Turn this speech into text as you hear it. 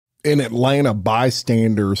In Atlanta,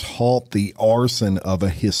 bystanders halt the arson of a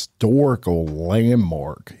historical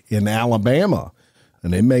landmark. In Alabama,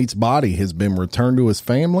 an inmate's body has been returned to his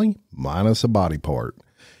family, minus a body part.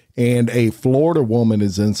 And a Florida woman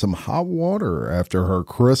is in some hot water after her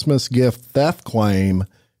Christmas gift theft claim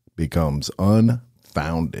becomes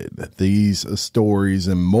unfounded. These stories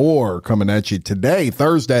and more coming at you today,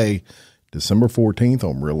 Thursday, December 14th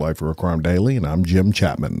on Real Life Real Crime Daily. And I'm Jim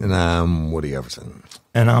Chapman. And I'm Woody Overton.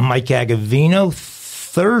 And I'm Mike Agovino.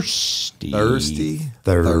 Thursday.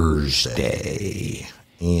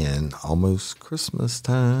 And almost Christmas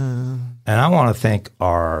time. And I want to thank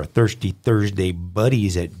our Thirsty Thursday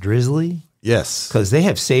buddies at DRIZLY. Yes. Because they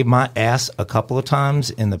have saved my ass a couple of times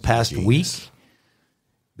in the past week.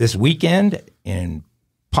 This weekend in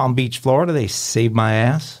Palm Beach, Florida, they saved my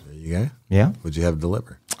ass. There you go. Yeah. What'd you have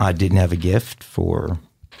delivered? I didn't have a gift for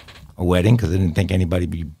a wedding because I didn't think anybody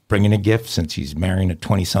would be bringing a gift since he's marrying a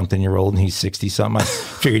 20-something-year-old and he's 60-something. I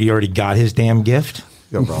figured he already got his damn gift.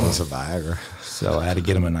 You brought us a Viagra. So I had to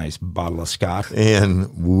get him a nice bottle of scotch. And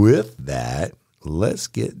with that, let's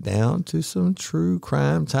get down to some true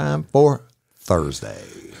crime time for Thursday.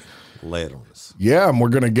 Lay it on us. Yeah, and we're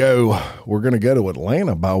gonna go to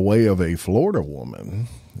Atlanta by way of a Florida woman.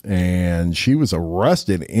 And she was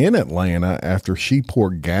arrested in Atlanta after she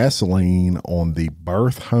poured gasoline on the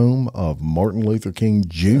birth home of Martin Luther King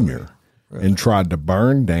Jr. And tried to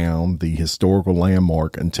burn down the historical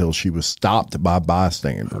landmark until she was stopped by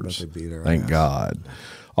bystanders. Thank God.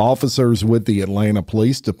 Officers with the Atlanta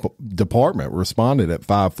Police Department responded at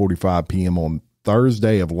 5:45 p.m. on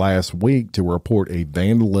Thursday of last week to report a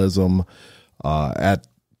vandalism at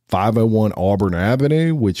 501 Auburn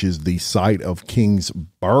Avenue, which is the site of King's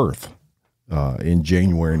birth in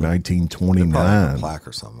January 1929. A plaque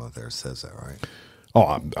or something up there says that, right?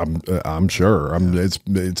 Oh, I'm sure.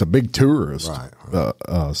 It's a big tourist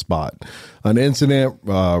spot. An incident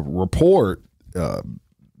report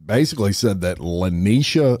basically said that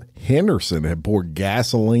Lanisha Henderson had poured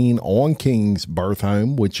gasoline on King's birth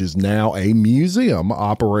home, which is now a museum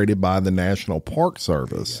operated by the National Park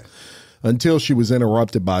Service, until she was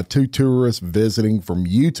interrupted by two tourists visiting from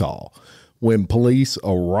Utah. When police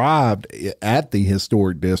arrived at the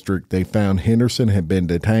historic district, they found Henderson had been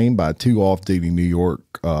detained by two off-duty New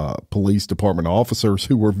York Police Department officers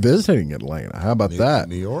who were visiting Atlanta. How about that?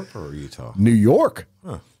 New York or Utah? New York.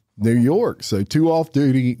 Huh. New York. So two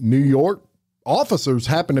off-duty New York officers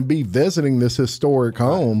happened to be visiting this historic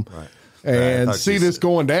home. Right. And see this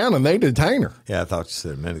going down, and they detain her. Yeah, I thought you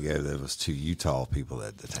said a minute ago there was two Utah people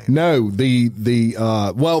that detained her. No,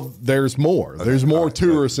 well, there's more. Okay, there's more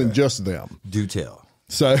tourists than just them. Do tell.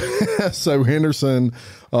 So Henderson,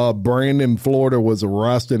 Brandon, Florida, was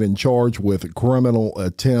arrested and charged with criminal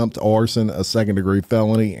attempt arson, a second-degree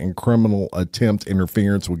felony, and criminal attempt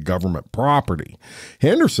interference with government property.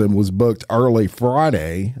 Henderson was booked early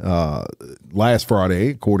Friday, last Friday,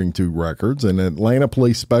 according to records. An Atlanta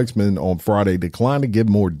police spokesman on Friday declined to give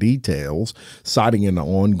more details, citing an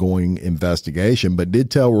ongoing investigation, but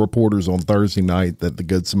did tell reporters on Thursday night that the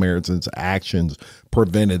Good Samaritan's actions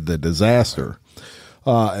prevented the disaster.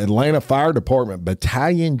 Atlanta Fire Department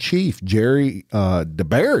Battalion Chief Jerry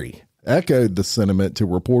DeBerry echoed the sentiment to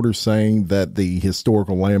reporters, saying that the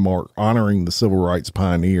historical landmark honoring the civil rights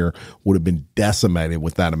pioneer would have been decimated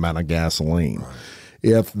with that amount of gasoline. Right.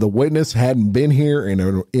 If the witness hadn't been here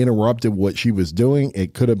and interrupted what she was doing,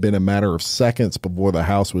 it could have been a matter of seconds before the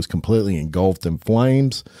house was completely engulfed in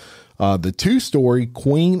flames. The two-story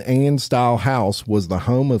Queen Anne-style house was the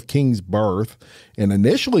home of King's birth and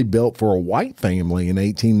initially built for a white family in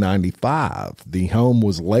 1895. The home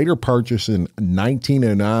was later purchased in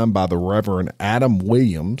 1909 by the Reverend Adam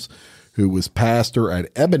Williams, who was pastor at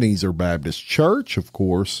Ebenezer Baptist Church, of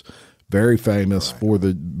course, very famous for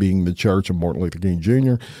being the church of Martin Luther King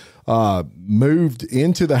Jr., moved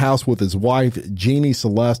into the house with his wife, Jeannie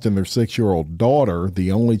Celeste, and their 6-year-old daughter,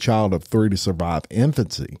 the only child of 3 to survive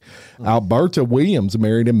infancy. Alberta Williams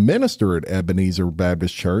married a minister at Ebenezer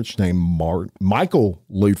Baptist Church named Michael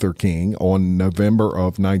Luther King on November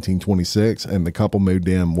of 1926, and the couple moved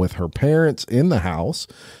in with her parents in the house.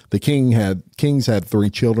 The Kings had 3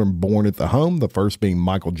 children born at the home, the first being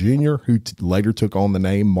Michael Jr., who later took on the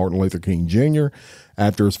name Martin Luther King Jr.,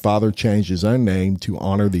 after his father changed his own name to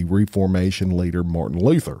honor the Reformation leader Martin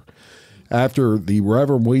Luther. After the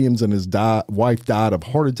Reverend Williams and his wife died of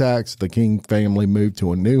heart attacks, the King family moved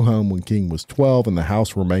to a new home when King was 12, and the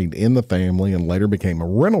house remained in the family and later became a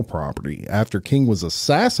rental property. After King was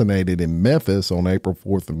assassinated in Memphis on April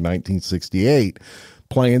 4th of 1968,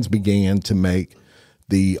 plans began to make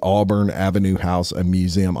the Auburn Avenue House and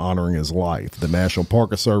Museum honoring his life. The National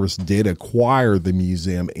Park Service did acquire the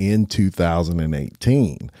museum in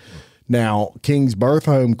 2018. Now, King's birth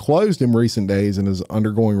home closed in recent days and is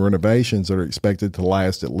undergoing renovations that are expected to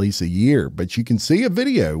last at least a year. But you can see a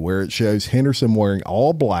video where it shows Henderson wearing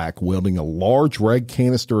all black, wielding a large red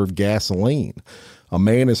canister of gasoline. A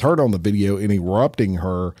man is heard on the video interrupting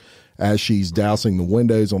her as she's dousing the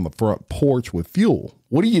windows on the front porch with fuel.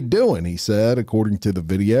 "What are you doing?" he said, according to the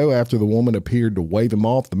video. After the woman appeared to wave him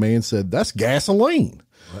off, the man said, "That's gasoline."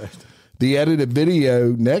 Right. The edited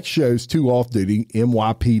video next shows two off-duty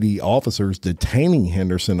NYPD officers detaining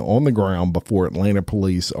Henderson on the ground before Atlanta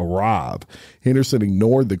police arrive. Henderson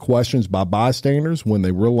ignored the questions by bystanders. When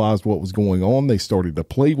they realized what was going on, they started to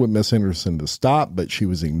plead with Miss Henderson to stop, but she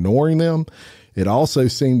was ignoring them. It also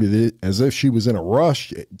seemed as if she was in a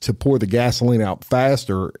rush to pour the gasoline out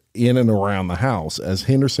faster in and around the house. As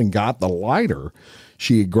Henderson got the lighter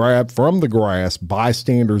she had grabbed from the grass,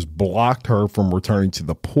 bystanders blocked her from returning to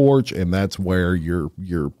the porch, and that's where your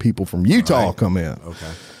people from Utah come in.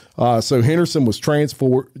 Okay. So Henderson was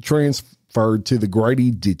transferred to the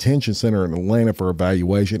Grady Detention Center in Atlanta for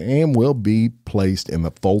evaluation and will be placed in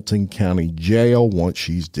the Fulton County Jail once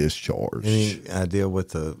she's discharged. Any idea what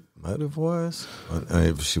the motive was?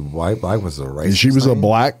 If she white, was a racist. She was a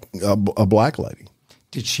black lady.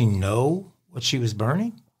 Did she know what she was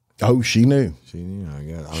burning? Oh, she knew. She knew. I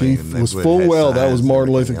guess. She was full well. That was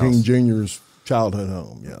Martin Luther King Jr.'s childhood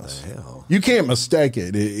home. Yes, you can't mistake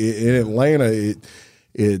it. In Atlanta,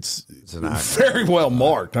 it's very well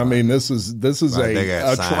marked. I mean, this is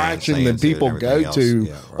a attraction that people go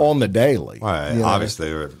to on the daily. Right. Obviously,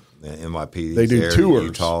 NYPD. They do tours.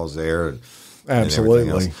 Utah's there.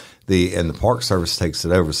 Absolutely. And the Park Service takes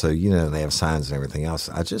it over, so they have signs and everything else.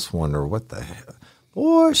 I just wonder what the hell.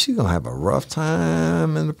 Boy, she's gonna have a rough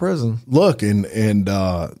time in the prison. Look, and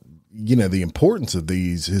the importance of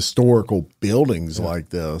these historical buildings like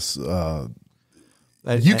this. You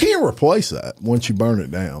can't replace that once you burn it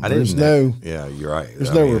down. Yeah, you're right.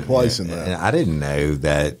 There's no replacing that. And I didn't know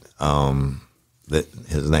that that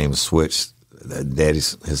his name switched.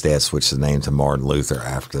 His dad switched his name to Martin Luther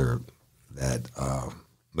after that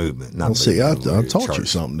movement. I taught you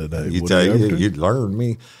something today. You learned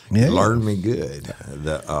me. Yeah. You learned me good.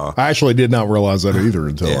 I actually did not realize that either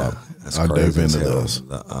until I dove into this.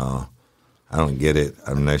 I don't get it.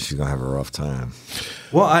 I know she's gonna have a rough time.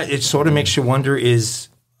 Well, it sort of makes you wonder: is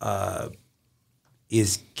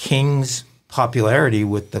King's popularity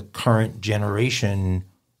with the current generation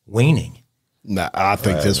waning? No, I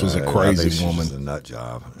think this was a crazy woman. She's a nut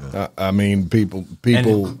job. Yeah. I mean, people.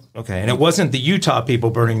 And it wasn't the Utah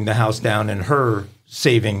people burning the house down and her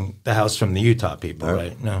saving the house from the Utah people,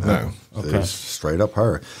 right? No. Okay. It's straight up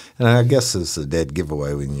her. And I guess it's a dead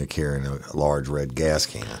giveaway when you're carrying a large red gas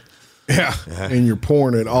can. Yeah, and you're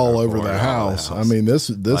pouring it all over the house. I mean, this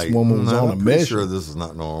woman was on a mission. Sure, this is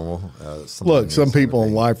not normal. Look, some people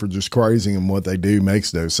in life are just crazy, and what they do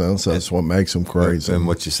makes no sense. That's what makes them crazy. And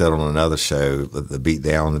what you said on another show, the beat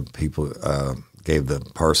down that people gave the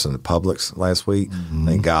person at Publix last week. Mm-hmm.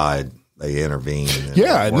 Thank God they intervened.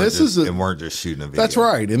 And weren't just shooting a video. That's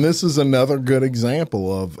right, and this is another good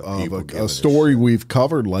example of a story we've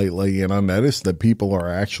covered lately. And I noticed that people are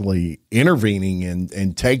actually intervening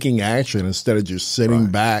and taking action instead of just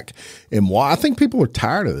sitting back. And I think people are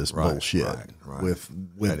tired of this bullshit with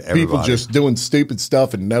people just doing stupid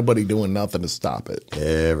stuff and nobody doing nothing to stop it.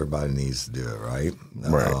 Everybody needs to do it, right?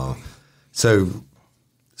 Right. So,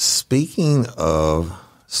 speaking of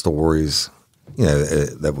stories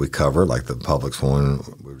that we cover, like the Publix one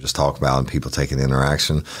we were just talking about, and people taking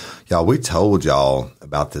interaction. Y'all, we told y'all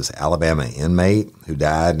about this Alabama inmate who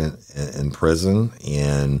died in prison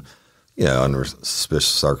and, under suspicious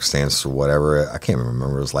circumstances or whatever. I can't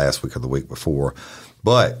remember if it was last week or the week before.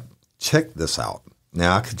 But check this out.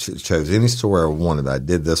 Now, I could chose any story I wanted, but I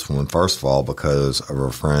did this one, first of all, because of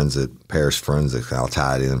our friends at Parish Forensics. I'll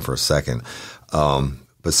tie it in for a second.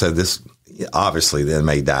 But so this, obviously, the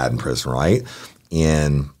inmate died in prison, right?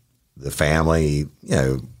 And the family,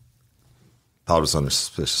 thought it was under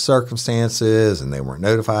suspicious circumstances and they weren't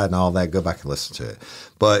notified and all that. Go back and listen to it.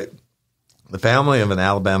 But the family of an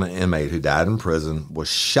Alabama inmate who died in prison was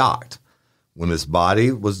shocked when his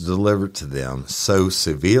body was delivered to them so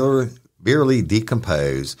severely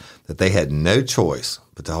decomposed that they had no choice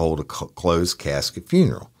but to hold a closed casket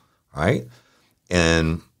funeral, right?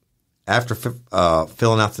 And after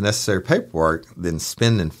filling out the necessary paperwork, then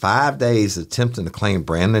spending 5 days attempting to claim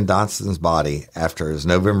Brandon Donson's body after his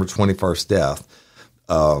November 21st death,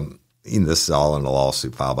 this is all in a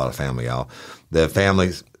lawsuit filed by the family, y'all. The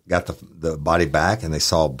family got the body back, and they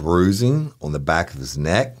saw bruising on the back of his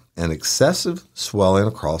neck and excessive swelling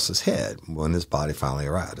across his head when his body finally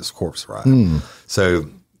arrived, his corpse arrived. So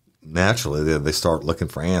naturally, they start looking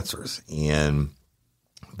for answers. And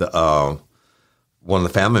one of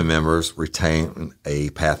the family members retained a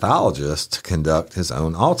pathologist to conduct his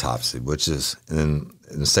own autopsy, which is in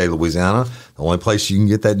the state of Louisiana. The only place you can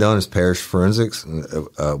get that done is Parish Forensics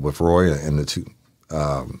with Roy and the two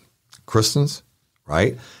Christians,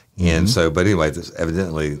 right? And so, but anyway,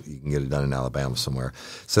 evidently you can get it done in Alabama somewhere.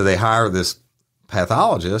 So they hire this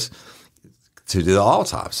pathologist to do the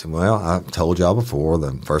autopsy. Well, I told y'all before,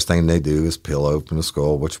 the first thing they do is peel open the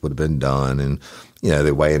skull, which would have been done, and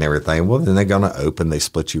they weigh and everything. Well, then they're going to they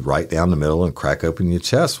split you right down the middle and crack open your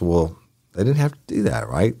chest. Well, they didn't have to do that,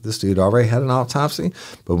 right? This dude already had an autopsy,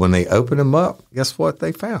 but when they opened him up, guess what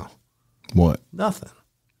they found? What? Nothing.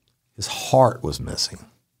 His heart was missing,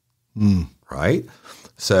 right?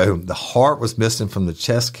 So the heart was missing from the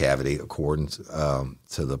chest cavity, according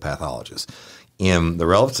to the pathologist. And the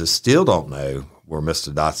relatives still don't know where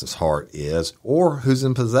Mr. Dotson's heart is, or who's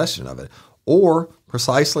in possession of it, or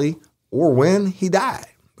precisely, or when he died,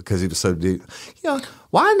 because he was so deep.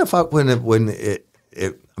 Why in the fuck when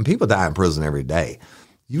people die in prison every day,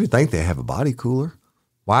 you would think they have a body cooler.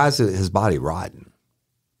 Why is his body rotting?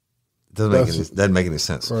 Doesn't make any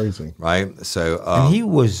sense. Crazy, right? So, and he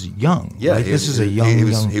was young. Yeah, right? This is a young.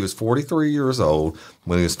 He was 43 years old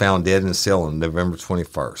when he was found dead in his cell on November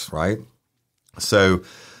 21st. Right. So,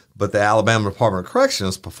 but the Alabama Department of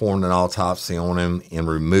Corrections performed an autopsy on him and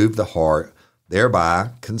removed the heart, thereby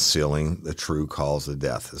concealing the true cause of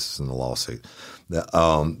death. This is in the lawsuit.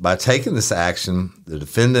 By taking this action, the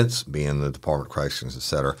defendants, being the Department of Corrections, et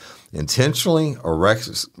cetera, intentionally or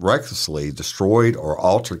recklessly destroyed or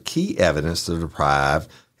altered key evidence to deprive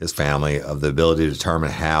his family of the ability to determine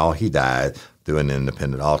how he died through an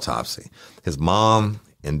independent autopsy. His mom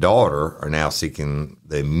and daughter are now seeking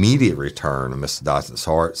the immediate return of Mr. Dotson's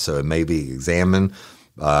heart, so it may be examined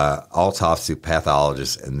by autopsy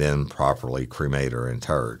pathologists and then properly cremated or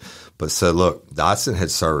interred. But so look, Dotson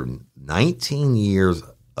had served 19 years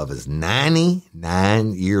of his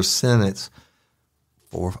 99-year sentence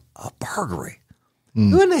for a burglary.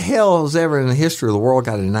 Who in the hell has ever in the history of the world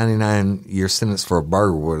got a 99-year sentence for a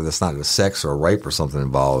burglary where that's not a sex or a rape or something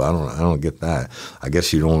involved? I don't get that. I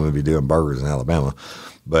guess you don't want to be doing burglaries in Alabama.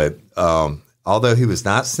 But although he was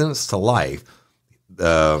not sentenced to life,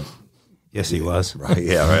 yes, he was. Right.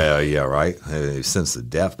 Yeah. Right. He was sentenced to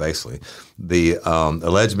death, basically. The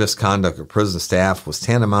alleged misconduct of prison staff was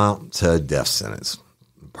tantamount to a death sentence,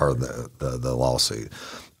 per the lawsuit.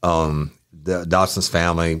 The Dotson's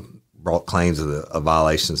family brought claims of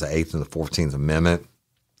violations of the 8th and the 14th Amendment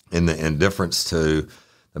in the indifference to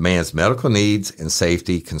the man's medical needs and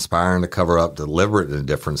safety, conspiring to cover up deliberate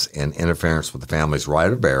indifference and interference with the family's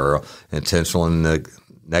right of burial, intentional and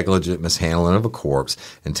negligent mishandling of a corpse,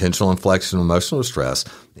 intentional infliction of emotional distress,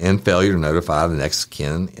 and failure to notify the next of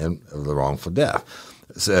kin of the wrongful death.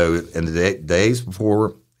 So in the days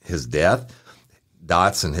before his death,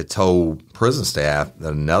 Dotson had told prison staff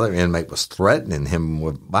that another inmate was threatening him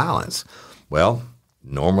with violence. Well,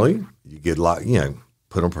 normally you get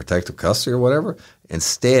put on protective custody or whatever.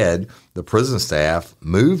 Instead, the prison staff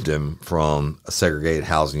moved him from a segregated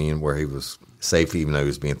housing unit where he was safe, even though he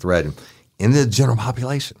was being threatened, into the general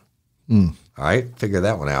population. All right, figure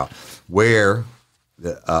that one out. Where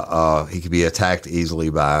he could be attacked easily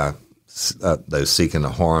by those seeking to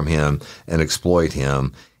harm him and exploit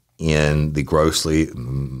him in the grossly,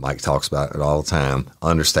 Mike talks about it all the time,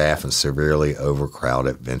 understaffed and severely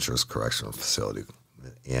overcrowded Ventures Correctional Facility.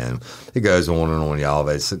 And it goes on and on, y'all.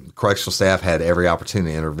 The correctional staff had every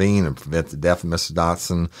opportunity to intervene and prevent the death of Mr.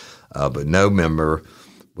 Dotson, but no member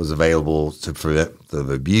was available to prevent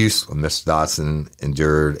the abuse of Mr. Dotson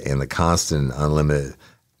endured and the constant and unlimited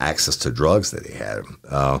access to drugs that he had.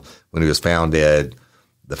 When he was found dead,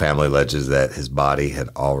 the family alleges that his body had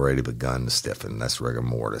already begun to stiffen. That's rigor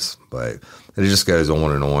mortis. But it just goes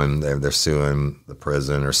on and on. They're suing the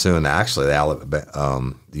prison. They're suing actually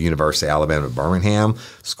the University of Alabama at Birmingham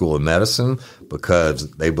School of Medicine because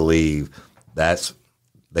they believe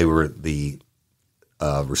they were the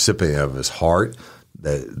recipient of his heart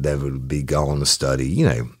that would be going to study.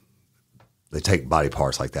 They take body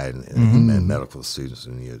parts like that in medical students.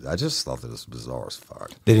 And I just thought that it was bizarre as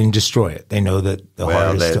fuck. They didn't destroy it. They know that the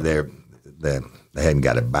heart is still... they hadn't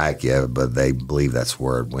got it back yet, but they believe that's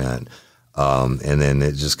where it went. And then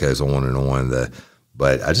it just goes on and on.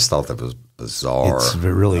 But I just thought that was bizarre. It's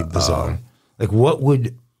really bizarre. Like what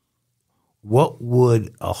would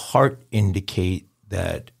a heart indicate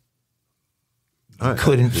that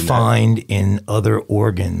couldn't find in other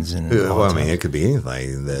organs. And well, I mean, it could be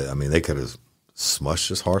anything. They could have smushed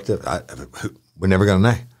his heart. We're never going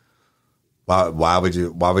to know. Why would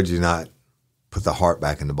you not put the heart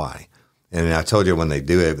back in the body? And I told you when they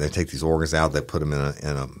do it, they take these organs out, they put them in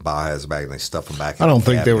a biohazard bag, and they stuff them back in. I don't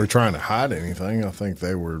think they were trying to hide anything. I think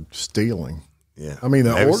they were stealing. Yeah, I mean,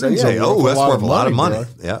 the organs are that's worth a lot of money. Bro.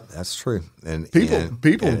 Yeah, that's true. And people,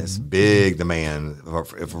 and it's big demand for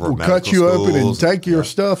will cut you schools. open and take your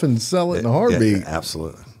stuff and sell it in a heartbeat. Yeah,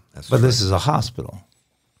 absolutely. That's but true. this is a hospital.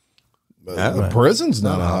 The prison's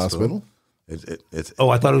not a hospital. It's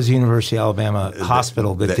I thought it was the University of Alabama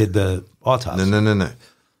hospital that did the autopsy. No.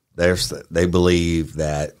 They believe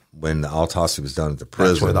that when the autopsy was done at the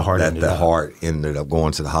prison, where the heart heart ended up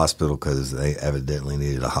going to the hospital because they evidently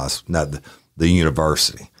needed a hospital, not the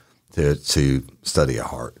university, to study a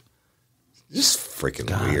heart. Just freaking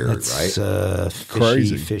weird, right?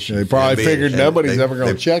 Fishy. They probably figured nobody's ever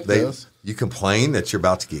going to check this. You complain that you're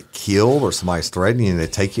about to get killed or somebody's threatening you and they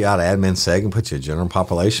take you out of admin seg and put you in general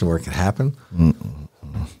population where it can happen.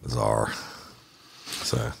 Bizarre.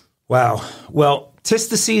 So, wow. Well, 'tis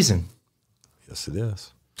the season. Yes, it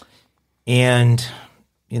is. And,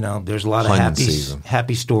 there's a lot of Hunting season.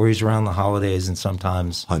 happy stories around the holidays, and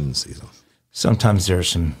sometimes Hunting season. Sometimes there's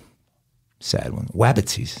some sad ones. Wabbit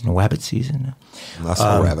season. I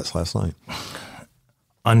saw rabbits last night.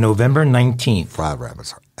 On November 19th. Fried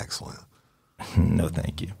rabbits are excellent. No,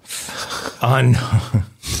 thank you.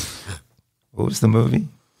 What was the movie?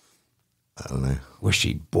 I don't know. Where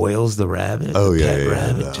she boils the rabbit. Oh, yeah. Pet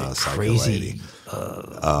rabbit. The crazy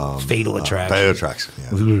fatal attraction. Fatal attraction,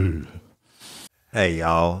 yeah. Hey,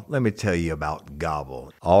 y'all, let me tell you about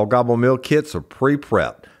Gobble. All Gobble meal kits are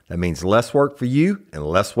pre-prepped. That means less work for you and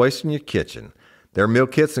less waste in your kitchen. Their meal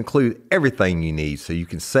kits include everything you need so you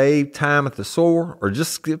can save time at the store or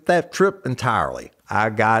just skip that trip entirely. I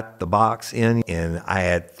got the box in and I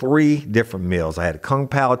had 3 different meals. I had a Kung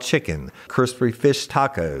Pao chicken, crispy fish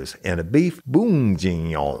tacos, and a beef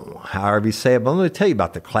bourguignon, however you say it. But let me tell you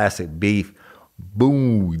about the classic beef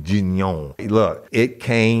bourguignon. Look, it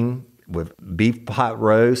came with beef pot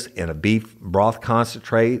roast and a beef broth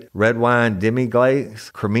concentrate, red wine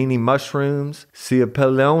demi-glaze, cremini mushrooms,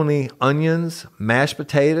 cipollone onions, mashed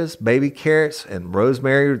potatoes, baby carrots, and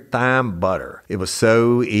rosemary thyme butter. It was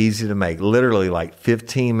so easy to make. Literally like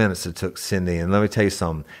 15 minutes it took Cindy. And let me tell you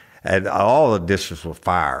something. And all the dishes were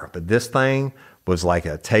fire, but this thing was like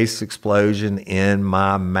a taste explosion in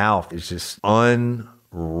my mouth. It's just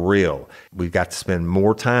unreal. We've got to spend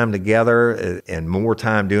more time together and more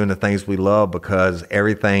time doing the things we love because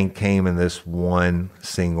everything came in this one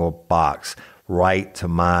single box right to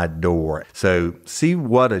my door. So see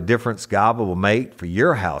what a difference Gobble will make for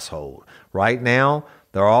your household. Right now,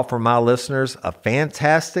 they're offering my listeners a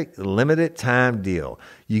fantastic limited time deal.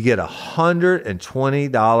 You get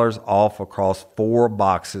 $120 off across 4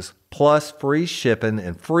 boxes plus free shipping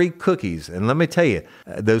and free cookies. And let me tell you,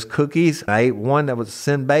 those cookies, I ate one that was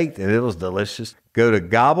sin baked and it was delicious. Go to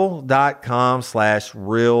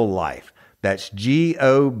gobble.com/reallife. That's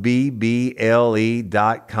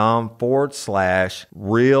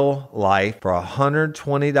GOBBLE.com/real-life for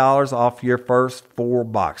 $120 off your first 4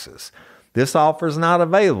 boxes. This offer is not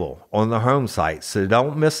available on the home site, so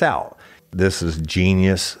don't miss out. This is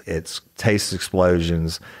genius. It's taste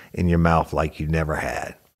explosions in your mouth like you never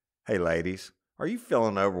had. Hey ladies, are you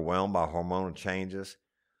feeling overwhelmed by hormonal changes?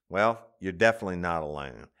 Well, you're definitely not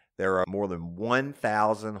alone. There are more than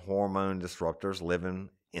 1,000 hormone disruptors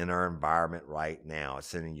living in our environment right now.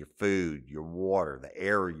 It's in your food, your water, the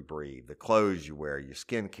air you breathe, the clothes you wear, your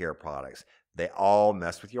skincare products. They all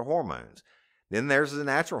mess with your hormones. Then there's the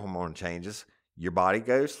natural hormone changes your body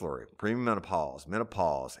goes through, premenopause,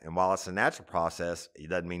 menopause. And while it's a natural process, it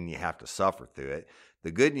doesn't mean you have to suffer through it.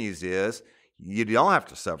 The good news is you don't have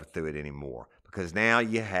to suffer through it anymore because now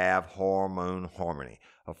you have Hormone Harmony,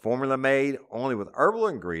 a formula made only with herbal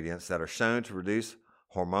ingredients that are shown to reduce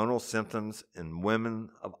hormonal symptoms in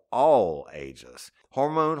women of all ages.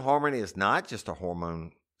 Hormone Harmony is not just a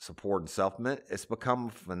hormone support and supplement. It's become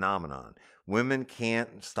a phenomenon. Women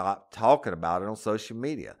can't stop talking about it on social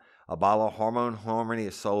media. A bottle of Hormone Harmony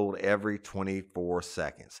is sold every 24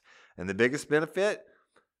 seconds. And the biggest benefit?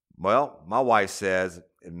 Well, my wife says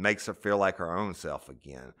it makes her feel like her own self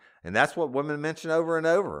again. And that's what women mention over and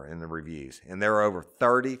over in the reviews. And there are over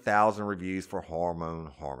 30,000 reviews for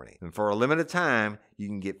Hormone Harmony. And for a limited time, you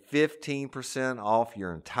can get 15% off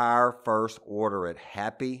your entire first order at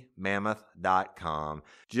happymammoth.com.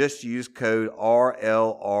 Just use code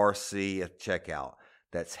RLRC at checkout.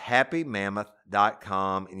 That's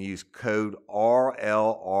happymammoth.com and use code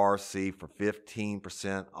RLRC for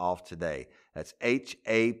 15% off today. That's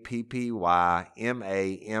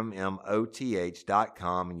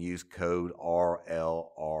happymammoth.com and use code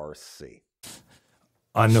RLRC.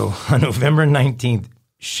 On November 19th,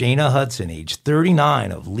 Shayna Hudson, age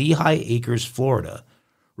 39, of Lehigh Acres, Florida,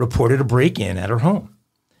 reported a break-in at her home.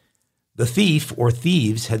 The thief or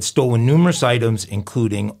thieves had stolen numerous items,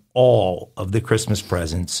 including all of the Christmas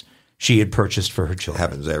presents she had purchased for her children.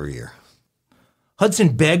 Happens every year. Hudson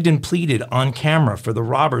begged and pleaded on camera for the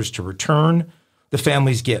robbers to return the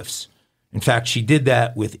family's gifts. In fact, she did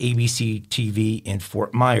that with ABC TV in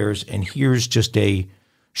Fort Myers, and here's just a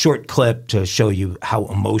short clip to show you how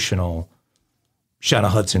emotional Shayna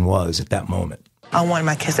Hudson was at that moment. I wanted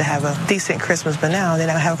my kids to have a decent Christmas, but now they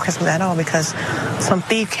don't have a Christmas at all because some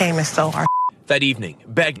thief came and stole our. That evening,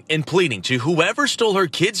 begging and pleading to whoever stole her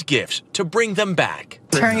kids' gifts to bring them back.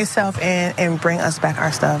 Turn yourself in and bring us back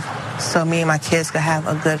our stuff so me and my kids could have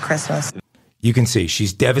a good Christmas. You can see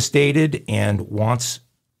she's devastated and wants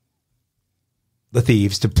the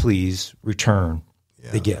thieves to please return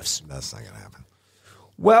the gifts. That's not going to happen.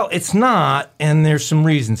 Well, it's not, and there's some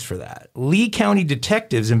reasons for that. Lee County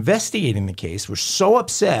detectives investigating the case were so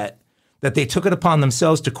upset that they took it upon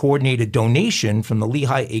themselves to coordinate a donation from the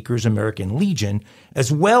Lehigh Acres American Legion,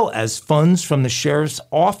 as well as funds from the sheriff's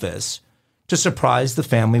office to surprise the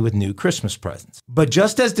family with new Christmas presents. But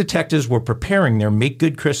just as detectives were preparing their Make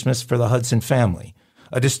Good Christmas for the Hudson family,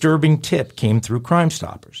 a disturbing tip came through Crime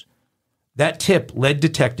Stoppers. That tip led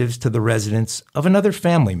detectives to the residence of another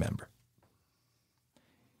family member.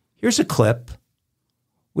 Here's a clip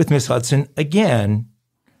with Miss Hudson again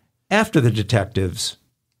after the detectives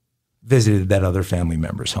visited that other family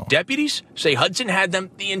member's home. Deputies say Hudson had them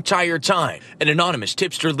the entire time. An anonymous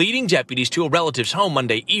tipster leading deputies to a relative's home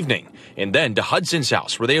Monday evening and then to Hudson's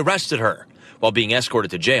house where they arrested her. While being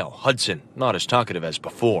escorted to jail, Hudson not as talkative as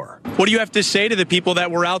before. What do you have to say to the people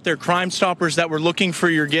that were out there, Crime Stoppers, that were looking for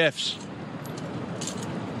your gifts?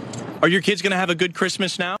 Are your kids going to have a good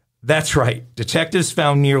Christmas now? That's right. Detectives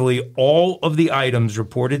found nearly all of the items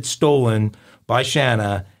reported stolen by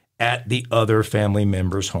Shayna at the other family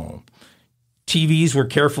member's home. TVs were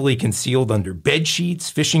carefully concealed under bed sheets,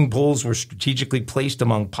 fishing poles were strategically placed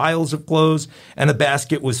among piles of clothes, and a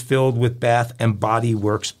basket was filled with Bath and Body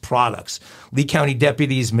Works products. Lee County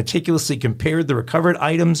deputies meticulously compared the recovered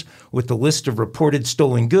items with the list of reported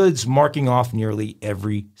stolen goods, marking off nearly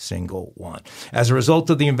every single one. As a result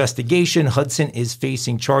of the investigation, Hudson is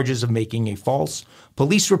facing charges of making a false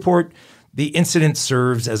police report. The incident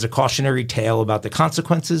serves as a cautionary tale about the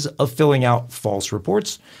consequences of filling out false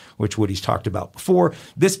reports, which Woody's talked about before.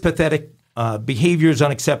 This pathetic behavior is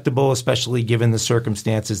unacceptable, especially given the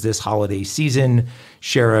circumstances this holiday season,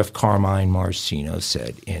 Sheriff Carmine Marcino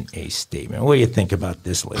said in a statement. What do you think about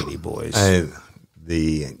this lady, boys?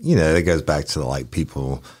 It goes back to like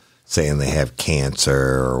people saying they have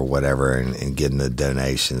cancer or whatever and getting the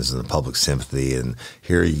donations and the public sympathy. And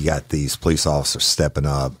here you got these police officers stepping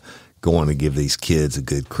up, going to give these kids a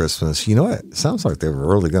good Christmas. You know what? It sounds like they're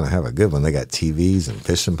really going to have a good one. They got TVs and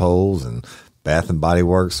fishing poles and Bath and Body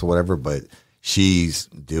Works or whatever, but she's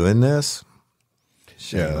doing this.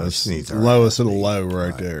 That's lowest of the low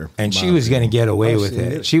right there. And she was going to get away with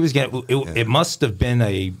it. She was going to, it must have been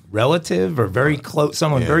a relative or very close,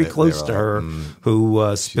 someone very close to her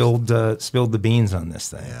who spilled the beans on this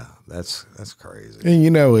thing. Yeah, that's crazy.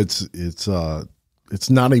 And it's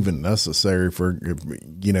not even necessary for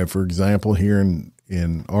example, here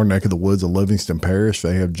in our neck of the woods of Livingston Parish,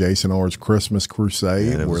 they have Jason R's Christmas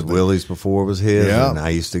Crusade. And it was Willie's before it was his. Yeah. And I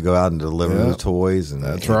used to go out and deliver the toys and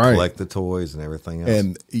collect the toys and everything else.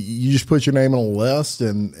 And you just put your name on a list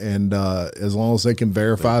and as long as they can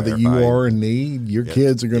verify that you are in need, your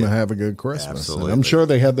kids are going to have a good Christmas. Absolutely. And I'm sure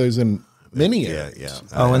they have those in many areas.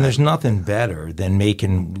 Oh, and there's nothing better than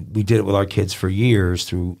we did it with our kids for years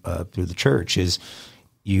through the church, is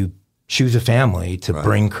you choose a family to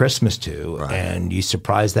bring Christmas to, and you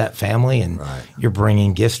surprise that family, and you're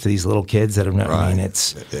bringing gifts to these little kids that have not. I mean,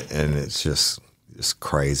 it's just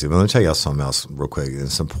crazy. But let me tell you something else real quick.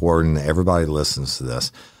 It's important. Everybody listens to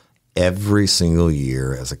this. Every single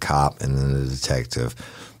year, as a cop and then a detective,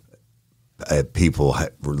 people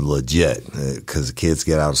legit, because the kids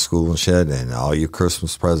get out of school and shit, and all your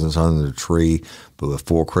Christmas presents under the tree. But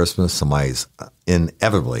before Christmas, somebody's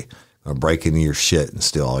inevitably going to break into your shit and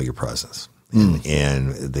steal all your presents.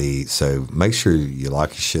 So make sure you lock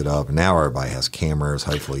your shit up. And now everybody has cameras.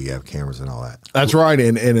 Hopefully you have cameras and all that. That's right.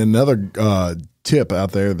 And another tip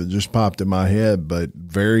out there that just popped in my head, but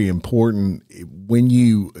very important, when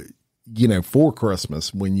you for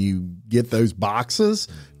Christmas, when you get those boxes,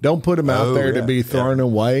 don't put them out there to be thrown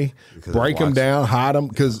away. Because break them down, hide them.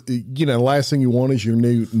 Because, the last thing you want is your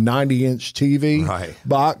new 90-inch TV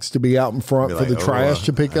box to be out in front for the trash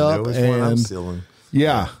to pick up. And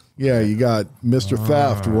yeah, you got Mr.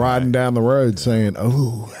 Theft riding down the road saying,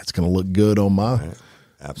 "Oh, that's going to look good on my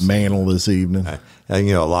mantle this evening." And,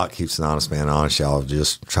 a lot keeps an honest man honest. Y'all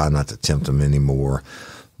just try not to tempt them any more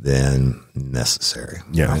than necessary.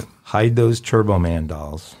 Yeah. Right? Hide those Turbo Man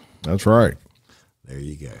dolls. That's right. There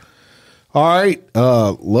you go. All right.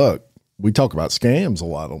 Look, we talk about scams a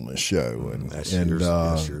lot on this show, and that's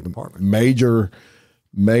your department.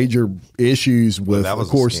 Major issues with, of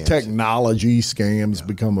course, technology scams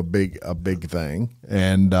become a big thing.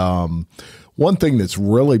 And one thing that's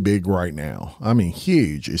really big right now, I mean,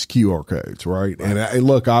 huge, is QR codes, right? And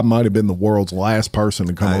I might have been the world's last person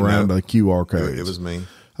to come around to QR codes. It was me.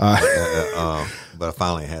 But I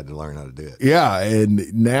finally had to learn how to do it. Yeah,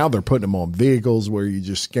 and now they're putting them on vehicles where you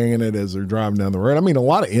just scan it as they're driving down the road. I mean, a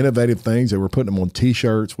lot of innovative things. They were putting them on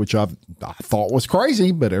T-shirts, which I thought was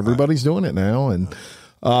crazy, but everybody's doing it now. And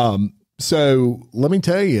so let me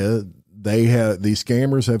tell you, these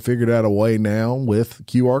scammers have figured out a way now with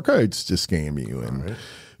QR codes to scam you. And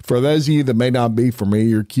for those of you that may not be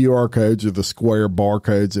familiar, QR codes are the square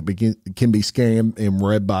barcodes that can be scanned and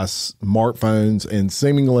read by smartphones and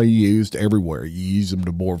seemingly used everywhere. You use them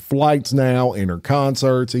to board flights now, enter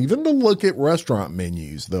concerts, even to look at restaurant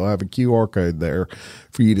menus. They'll have a QR code there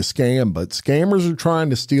for you to scan. But scammers are trying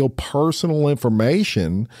to steal personal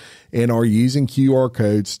information and are using QR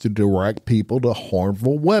codes to direct people to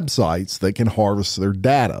harmful websites that can harvest their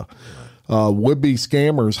data. Would-be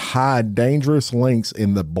scammers hide dangerous links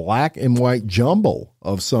in the black and white jumble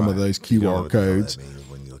of some of those QR codes.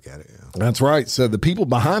 When you look at it, That's right. So the people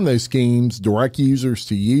behind those schemes direct users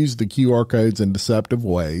to use the QR codes in deceptive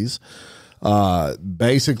ways.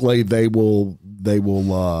 Basically, they will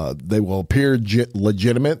appear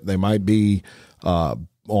legitimate. They might be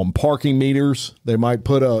on parking meters. They might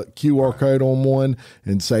put a QR code on one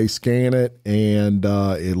and say scan it, and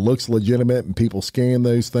it looks legitimate, and people scan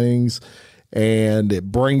those things, and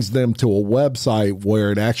it brings them to a website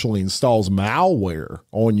where it actually installs malware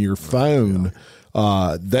on your phone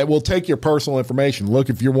that will take your personal information. Look,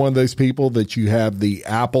 if you're one of those people that you have the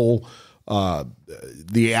Apple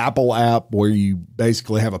app where you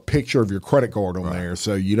basically have a picture of your credit card on there,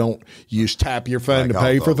 so you just tap your phone to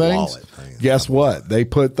pay for things. Guess what? They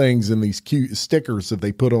put things in these cute stickers that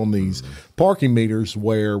they put on these parking meters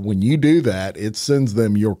where when you do that, it sends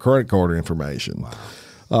them your credit card information.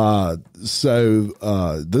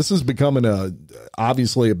 So this is becoming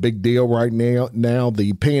obviously a big deal right now. Now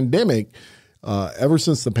the pandemic, ever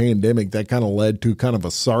since the pandemic, that kind of led to kind of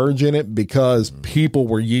a surge in it because people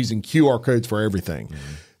were using QR codes for everything.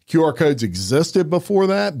 QR codes existed before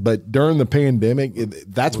that, but during the pandemic,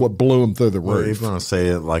 that's what blew them through the roof. If you want to say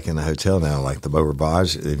it like in a hotel now, like the Beau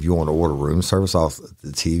Rivage, if you want to order room service off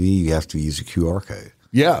the TV, you have to use a QR code.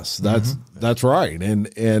 Yes, that's right.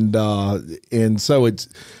 And so it's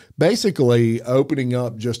basically opening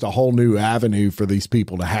up just a whole new avenue for these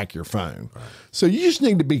people to hack your phone. Right. So you just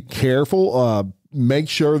need to be careful. Make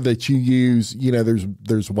sure that you use,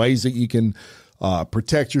 there's ways that you can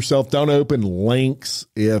protect yourself. Don't open links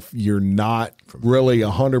if you're not really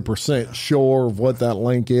 100% sure of what that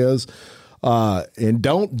link is. And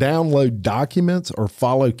don't download documents or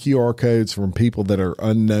follow QR codes from people that are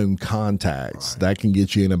unknown contacts. Right. That can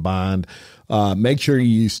get you in a bind. Make sure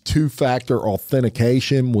you use two-factor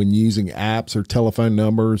authentication when using apps or telephone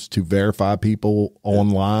numbers to verify people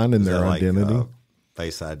online and their identity.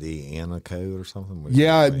 Face ID and a code or something?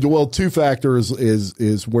 Yeah, well, two-factor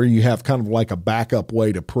is where you have kind of like a backup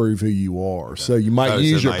way to prove who you are. Okay. So you might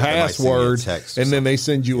use your password, and then they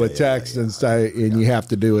send you a text and say, you have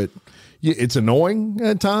to do it. It's annoying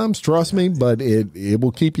at times, trust me, but it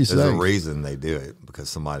will keep you safe. There's a reason they do it, because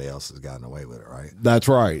somebody else has gotten away with it, right? That's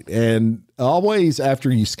right. And always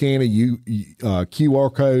after you scan a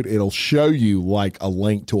QR code, it'll show you like a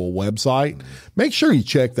link to a website. Mm-hmm. Make sure you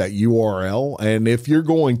check that URL. And if you're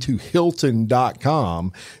going to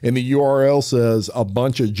Hilton.com and the URL says a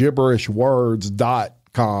bunch of gibberish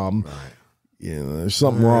words.com, right. There's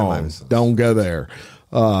something wrong. Don't go there.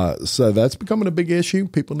 So that's becoming a big issue.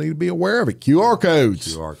 People need to be aware of it. QR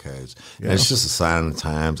codes. Yeah. And it's just a sign of the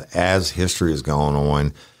times. As history has gone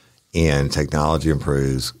on and technology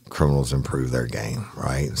improves, criminals improve their game,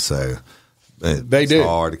 right? So it's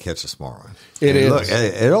hard to catch a smart one. It is. Look,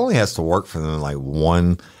 it only has to work for them like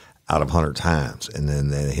 1 out of 100 times, and then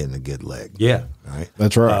they're hitting a good leg. Yeah. Right?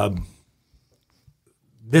 That's right.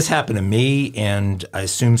 This happened to me, and I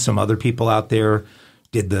assume some other people out there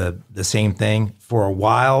did the same thing. For a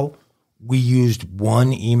while, we used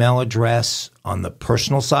one email address on the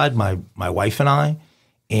personal side, my wife and I.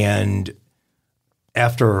 And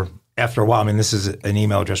after a while, I mean, this is an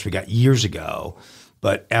email address we got years ago,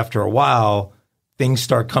 but after a while, things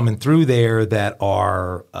start coming through there that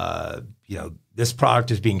are, this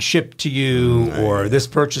product is being shipped to you or this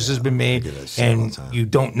purchase has been made, and you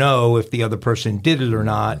don't know if the other person did it or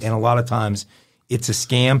not. And a lot of times it's a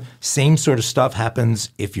scam. Same sort of stuff happens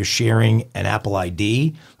if you're sharing an Apple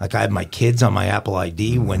ID. Like I had my kids on my Apple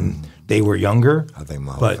ID when they were younger. I think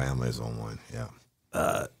my whole family's on one. Yeah.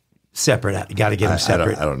 Separate. You got to get them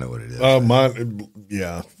separate. I don't know what it is.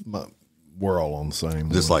 We're all on the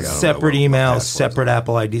same. Just like separate emails, separate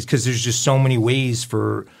Apple IDs, because there's just so many ways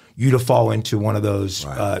for you to fall into one of those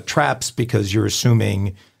traps because you're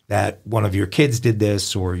assuming that one of your kids did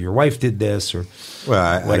this or your wife did this or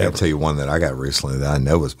I got to tell you one that I got recently that I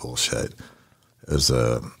know was bullshit. It was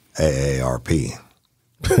AARP.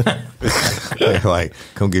 Like,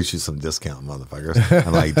 come get you some discount, motherfuckers.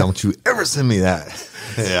 I'm like, don't you ever send me that.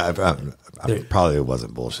 Probably it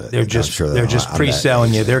wasn't bullshit. They're just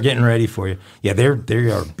pre-selling you. They're getting ready for you. Yeah, they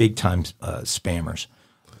are big time spammers.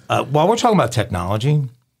 While we're talking about technology,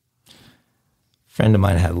 a friend of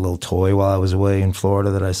mine had a little toy while I was away in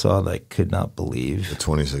Florida that I saw that I could not believe. The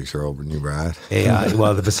 26-year-old new bride. AI.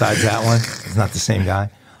 Well, besides that one, it's not the same guy.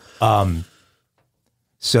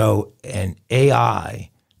 So an AI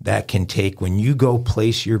that can take, when you go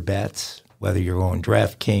place your bets, whether you're going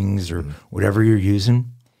DraftKings or whatever you're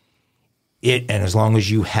using, and as long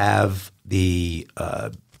as you have the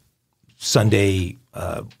Sunday,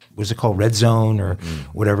 what's it called, Red Zone or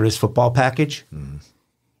whatever it is, football package,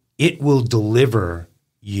 it will deliver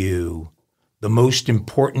you the most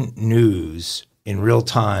important news in real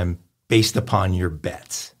time based upon your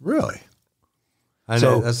bets. Really?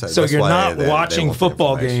 So you're not watching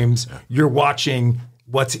football games. Yeah. You're watching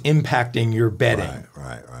what's impacting your betting.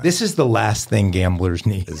 Right. This is the last thing gamblers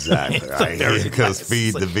need. Exactly. Right. Because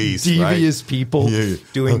feed the beast. Devious people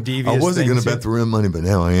doing devious things. I wasn't going to bet the real money, but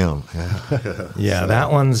now I am. Yeah,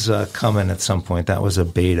 that one's coming at some point. That was a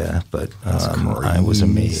beta, but I was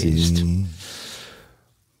amazed.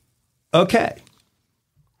 Okay.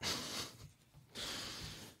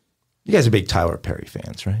 You guys are big Tyler Perry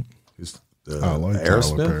fans, right? I like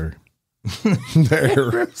Aerosmith.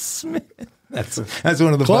 Aerosmith. That's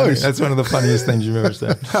one of the that's one of the funniest things you've ever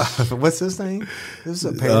said. What's his name? This is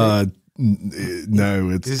a parody. No,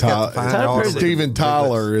 it's Steven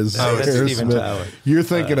Tyler is Steven Tyler. You're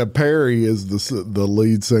thinking of Perry is the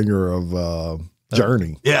lead singer of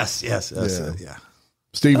Journey. Yes. Yeah.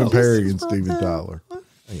 Stephen Perry and Steven Tyler.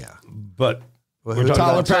 Yeah, but.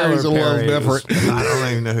 Tyler Perry's a little different. I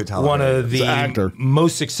don't even know who Tyler one Perry of the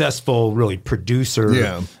most successive, really,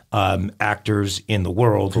 producer actors in the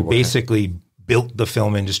world who basically built the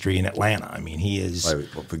film industry in Atlanta. I mean, he is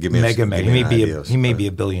mega. He may be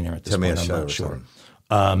a billionaire at this point. I'm not sure.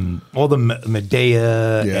 All the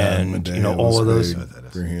Medea and all of those.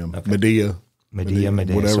 For him. Okay. Medea.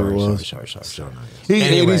 Whatever it was. Sorry.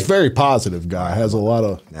 Anyway, he's a very positive guy. Has a lot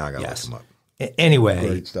of. Now I got to look him up. Anyway,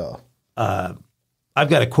 great stuff. I've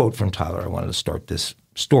got a quote from Tyler I wanted to start this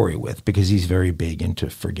story with because he's very big into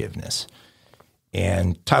forgiveness.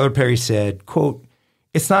 And Tyler Perry said, quote,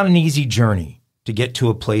 "It's not an easy journey to get to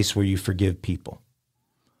a place where you forgive people,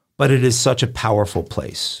 but it is such a powerful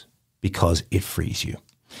place because it frees you."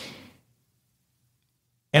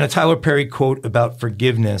 And a Tyler Perry quote about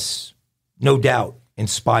forgiveness, no doubt,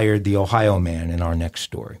 inspired the Ohio man in our next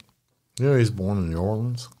story. He's born in New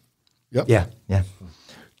Orleans. Yep. Yeah.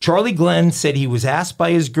 Charlie Glenn said he was asked by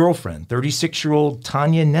his girlfriend, 36-year-old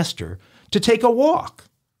Tanya Nestor, to take a walk.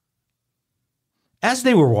 As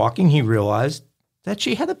they were walking, he realized that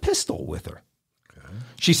she had a pistol with her. Okay.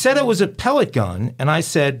 She said it was a pellet gun, and I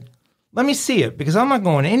said, "Let me see it, because I'm not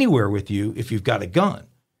going anywhere with you if you've got a gun."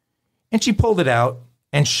 And she pulled it out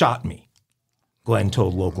and shot me, Glenn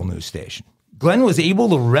told local news station. Glenn was able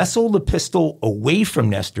to wrestle the pistol away from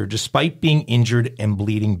Nestor despite being injured and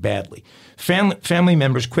bleeding badly. Family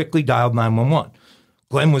members quickly dialed 911.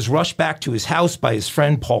 Glenn was rushed back to his house by his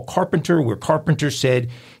friend Paul Carpenter, where Carpenter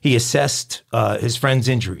said he assessed his friend's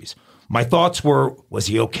injuries. My thoughts were, was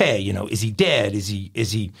he okay? Is he dead? Is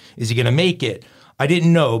he going to make it? I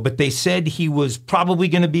didn't know, but they said he was probably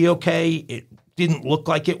going to be okay. It didn't look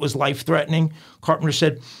like it was life-threatening. Carpenter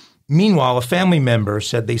said, meanwhile, a family member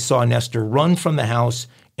said they saw Nestor run from the house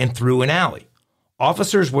and through an alley.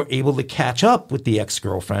 Officers were able to catch up with the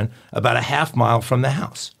ex-girlfriend about a half mile from the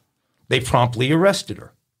house. They promptly arrested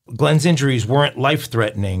her. Glenn's injuries weren't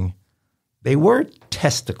life-threatening. They were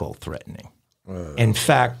testicle-threatening. In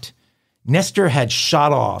fact, Nestor had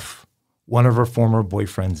shot off one of her former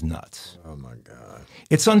boyfriend's nuts. Oh, my God.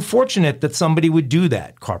 It's unfortunate that somebody would do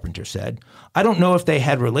that, Carpenter said. I don't know if they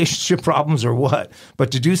had relationship problems or what,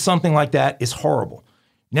 but to do something like that is horrible.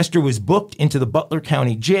 Nestor was booked into the Butler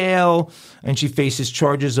County Jail, and she faces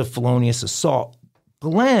charges of felonious assault.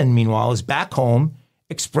 Glenn, meanwhile, is back home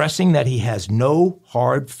expressing that he has no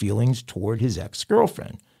hard feelings toward his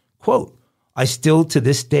ex-girlfriend. Quote, I still to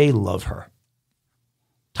this day love her.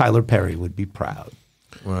 Tyler Perry would be proud.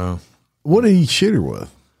 Wow. What did he shoot her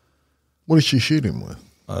with? What did she shoot him with?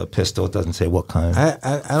 A pistol. It doesn't say what kind.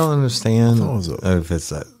 I don't understand Oh, if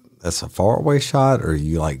that's a faraway shot or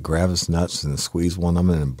you like grab his nuts and squeeze one of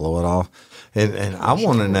them and blow it off. And I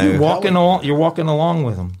want to know. You're walking along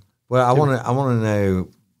with him. Well, I want to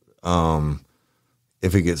know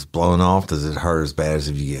if it gets blown off, does it hurt as bad as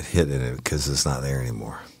if you get hit in it because it's not there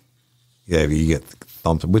anymore? Yeah, if you get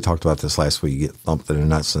thumped. We talked about this last week. You get thumped in the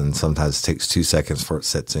nuts, and sometimes it takes 2 seconds before it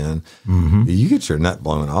sets in. Mm-hmm. You get your nut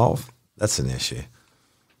blown off, that's an issue.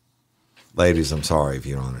 Ladies, I'm sorry if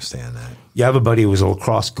you don't understand that. You have a buddy who was a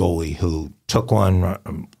lacrosse goalie who took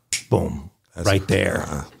one, boom, right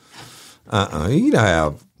there. You know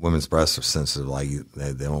how women's breasts are sensitive, like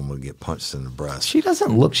they don't want to get punched in the breast. She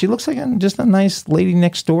looks like just a nice lady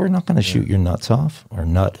next door, not going to shoot your nuts off or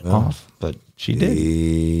nut off, but she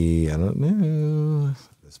did. I don't know.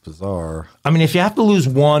 It's bizarre. I mean, if you have to lose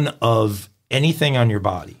one of anything on your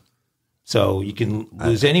body, so you can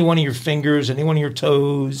lose any one of your fingers, any one of your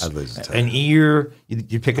toes, I'd lose a toe. An ear,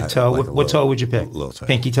 you pick a toe. Like what toe would you pick? Little toe.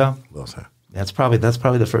 Pinky toe? Little toe. That's probably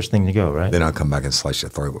the first thing to go, right? Then I'll come back and slice your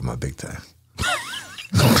throat with my big toe.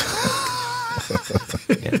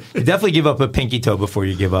 Yeah. You definitely give up a pinky toe before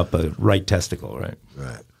you give up a right testicle, right?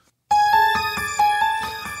 Right.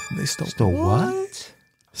 They stole what?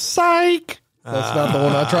 Psych. That's not the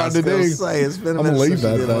one I tried to do. It's been I'm going to leave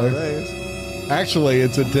that though. Actually,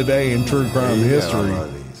 it's a today in true crime history.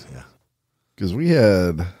 Because we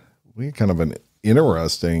had kind of an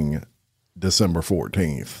interesting December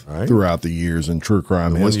 14th throughout the years in true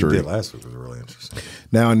crime history. What you did last week was really interesting.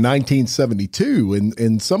 Now, in 1972,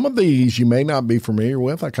 and some of these you may not be familiar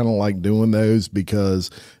with. I kind of like doing those because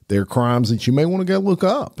they're crimes that you may want to go look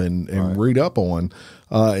up and read up on.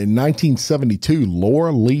 In 1972,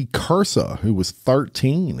 Laura Lee Cursa, who was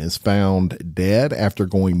 13, is found dead after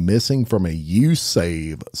going missing from a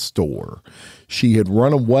U-Save store. She had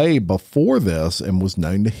run away before this and was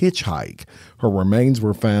known to hitchhike. Her remains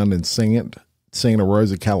were found in Santa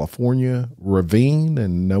Rosa, California ravine,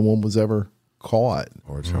 and no one was ever caught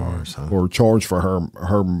or charged, or charged for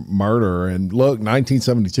her murder. And look,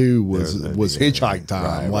 1972 was hitchhike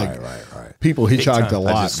time. Right. People hitchhiked a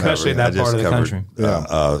lot, especially in that part of the country.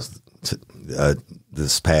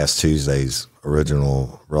 This past Tuesday's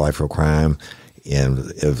original Real Life Real Crime, and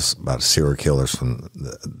it was about serial killers from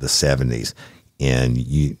the 70s, and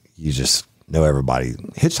you just know everybody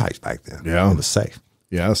hitchhiked back then. Yeah, it was safe.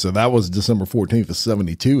 Yeah, so that was December 14th of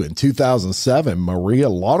 72. In 2007, Maria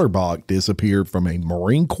Lauterbach disappeared from a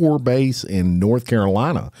Marine Corps base in North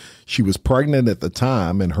Carolina. She was pregnant at the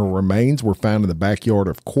time, and her remains were found in the backyard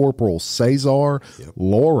of Corporal Cesar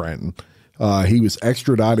Lauren. He was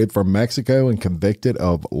extradited from Mexico and convicted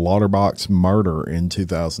of Lauterbach's murder in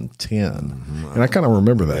 2010. Mm-hmm. And I kind of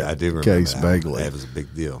remember that I do remember case that. vaguely. That was a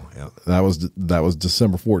big deal. Yep. That was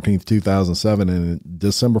December 14th, 2007. And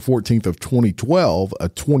December 14th of 2012, a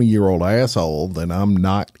 20-year-old asshole that I'm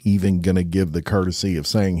not even going to give the courtesy of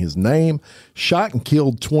saying his name, shot and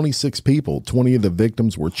killed 26 people. 20 of the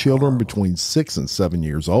victims were children between 6 and 7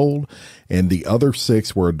 years old, and the other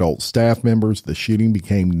 6 were adult staff members. The shooting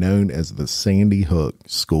became known as the Sandy Hook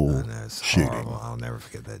school shooting. Horrible. I'll never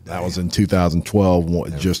forget that day. That was in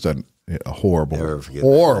 2012. Just a horrible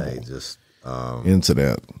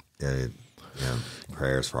incident. Yeah,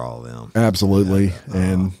 prayers for all of them. Absolutely. Yeah.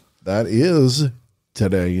 And that is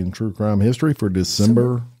today in true crime history for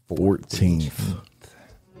December 14th.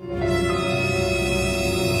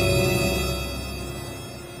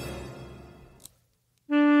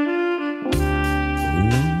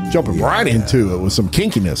 Jumping right into it with some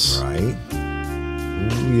kinkiness. Right.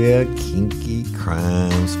 Oh, yeah, kinky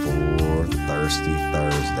crimes for Thirsty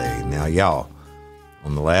Thursday. Now, y'all,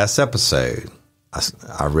 on the last episode,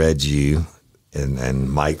 I read you,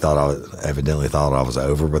 and Mike evidently thought I was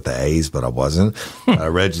over with the A's, but I wasn't. I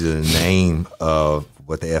read you the name of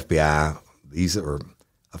what the FBI, these are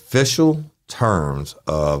official terms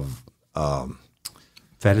of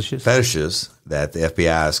fetishes that the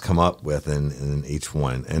FBI has come up with in each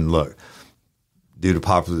one. And look, due to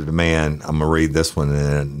popular demand, I'm gonna read this one,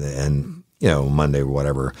 and Monday or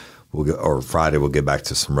whatever or Friday we'll get back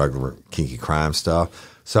to some regular kinky crime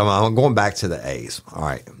stuff. So I'm going back to the A's. All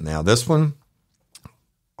right. Now this one,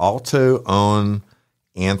 auto on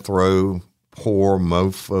anthropomorpho.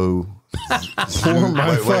 Mofo.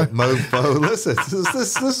 Listen,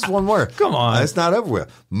 this is one word. Come on. It's not over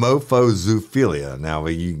with. Mofozoophilia. Now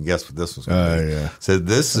you can guess what this one's going to be. Yeah. So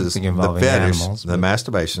this is the involving fetish, animals, the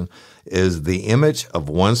masturbation, is the image of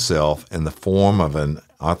oneself in the form of an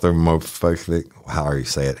anthropomorphic, however you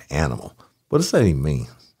say it, animal. What does that even mean?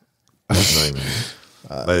 What does that even mean?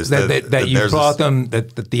 But it's that you brought them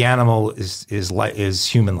that the animal is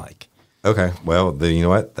human like. Okay, well, then you know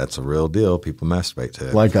what? That's a real deal. People masturbate to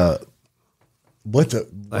it. Like a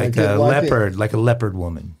leopard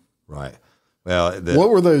woman. Right. Well, what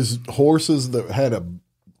were those horses that had a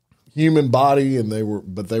human body and they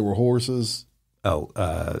were horses? Oh,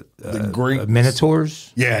 the Greek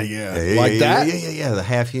minotaurs. Yeah, like that. Yeah. The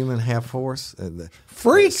half human, half horse.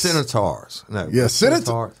 Freaks. Centaurs. No. Yeah,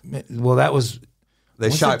 centaurs. Well, that was.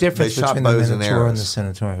 What's the difference between the minotaur and the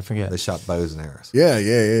centaur? I forget. They shot bows and arrows. Yeah.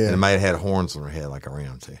 And it might have had horns on their head like a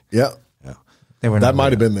ram too. Yeah. They were that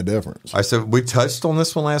might have been the difference. All right, so we touched on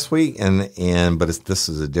this one last week, but this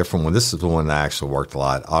is a different one. This is the one that actually worked a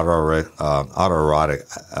lot. Autoerotic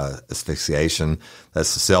asphyxiation.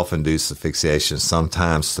 That's the self-induced asphyxiation,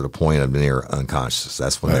 sometimes to the point of near unconscious.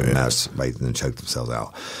 That's when they masturbate and choke themselves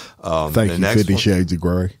out. Thank you, 50 Shades of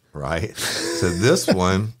Grey. Right. So this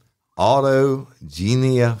one,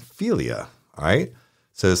 autogenophilia. All right.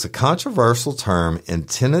 So it's a controversial term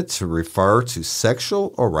intended to refer to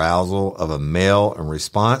sexual arousal of a male in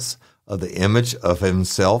response of the image of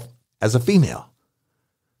himself as a female.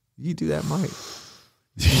 You do that, Mike.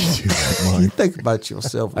 You think about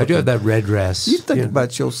yourself. I do have that red dress. You think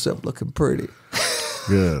about yourself looking pretty.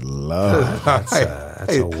 Good Lord. That's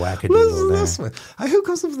a wackadoodle there. This one. Who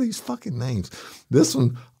comes up with these fucking names? This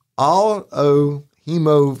one,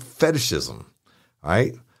 autohemofetishism. All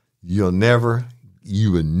right? You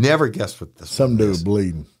would never guess what this Something to do is. with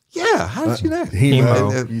bleeding. Yeah, how did you know?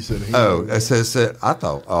 Hemo. You said hemo. Oh, it says, I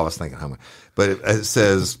was thinking homo. But it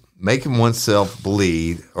says making oneself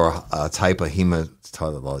bleed or a type of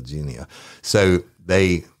hematologia. So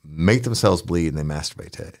they make themselves bleed and they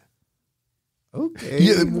masturbate to it. Okay.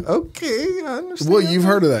 Yeah. Okay, I understand. Well, you've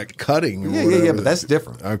heard of that cutting. Yeah, but that's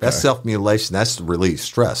different. Okay. That's self-mutilation. That's to relieve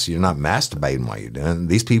stress. You're not masturbating while you're doing it.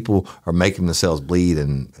 These people are making themselves bleed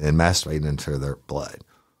and masturbating into their blood.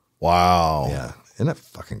 Wow. Yeah. Isn't that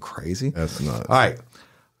fucking crazy? That's nuts. All right.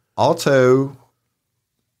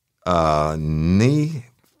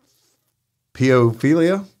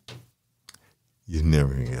 Neophilia. You're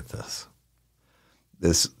never going to get this.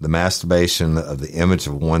 The masturbation of the image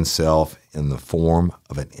of oneself in the form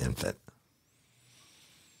of an infant.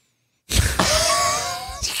 You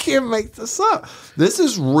can't make this up. This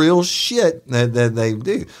is real shit that they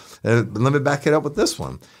do. Let me back it up with this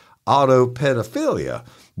one. Autopedophilia,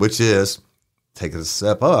 which is, take it a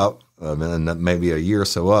step up, maybe a year or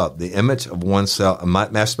so up, the image of oneself,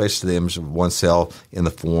 masturbation to the image of oneself in the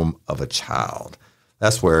form of a child.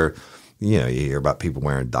 That's where, you hear about people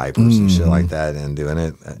wearing diapers and shit like that and doing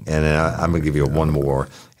it. And I'm going to give you one more,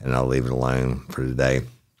 and I'll leave it alone for today.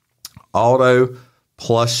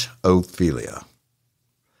 Autoplushophilia.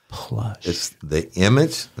 Plush. It's the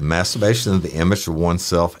masturbation of the image of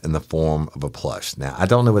oneself in the form of a plush. Now, I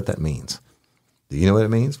don't know what that means. Do you know what it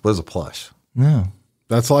means? What is a plush? No.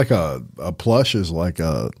 That's like a plush is like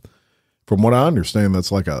from what I understand,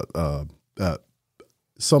 that's like a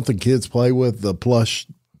something kids play with, the plush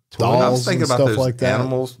dolls. I was thinking about stuff those like that.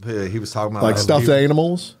 animals. He was talking about like stuffed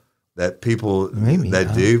animals that people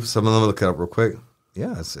do. Some of them look it up real quick.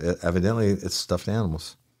 Yeah, evidently it's stuffed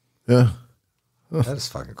animals. Yeah, that is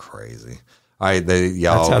fucking crazy. All right,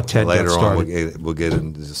 y'all. That's how Ted later got on started. we'll get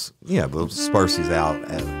into just we'll sparse these out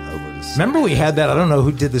over this. Remember we had that, I don't know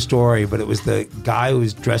who did the story, but it was the guy who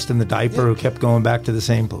was dressed in the diaper who kept going back to the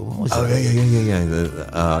same pool. What was that? Yeah.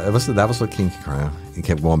 That was like Kinky Crown. He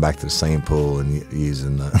kept going back to the same pool and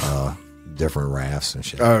using the different rafts and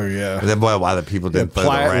shit. Oh yeah. And then why the people didn't throw the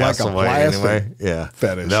rafts like a away anyway? Yeah.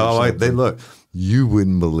 Fetish. No, they look. You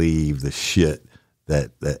wouldn't believe the shit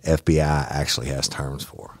that the FBI actually has terms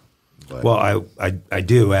for. But, well, I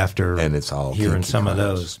do after and it's all hearing some of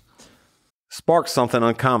those. Spark something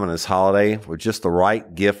uncommon this holiday with just the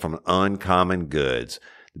right gift from Uncommon Goods.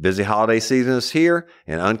 The busy holiday season is here,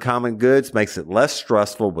 and Uncommon Goods makes it less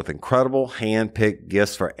stressful with incredible hand-picked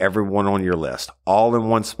gifts for everyone on your list, all in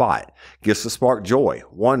one spot. Gifts that spark joy,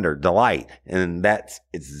 wonder, delight, and that's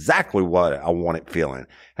exactly what I wanted feeling.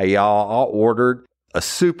 Hey, y'all, I ordered a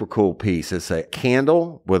super cool piece. It's a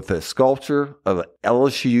candle with a sculpture of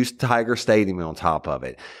LSU's Tiger Stadium on top of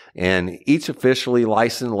it. And each officially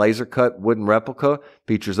licensed laser cut wooden replica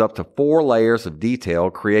features up to 4 layers of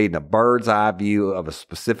detail, creating a bird's eye view of a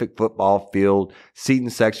specific football field, seating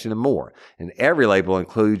section, and more. And every label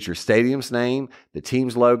includes your stadium's name, the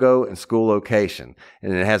team's logo, and school location.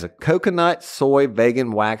 And it has a coconut, soy,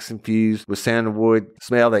 vegan wax infused with sandalwood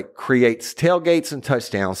smell that creates tailgates and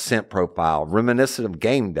touchdown scent profile, reminiscent of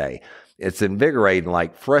game day. It's invigorating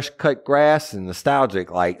like fresh cut grass and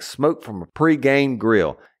nostalgic like smoke from a pre-game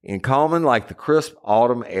grill, and calming like the crisp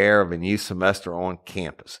autumn air of a new semester on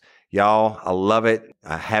campus. Y'all, I love it.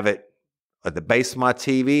 I have it at the base of my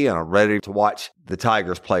TV, and I'm ready to watch the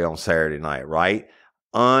Tigers play on Saturday night, right?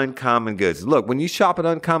 Uncommon Goods. Look, when you shop at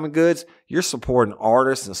Uncommon Goods, you're supporting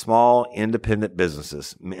artists and small independent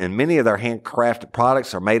businesses. And many of their handcrafted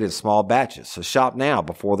products are made in small batches. So shop now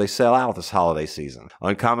before they sell out this holiday season.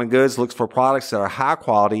 Uncommon Goods looks for products that are high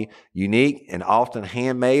quality, unique, and often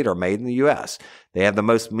handmade or made in the U.S. They have the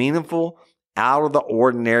most meaningful, out of the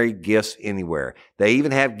ordinary gifts anywhere. They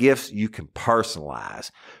even have gifts you can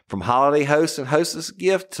personalize. From holiday hosts and hostess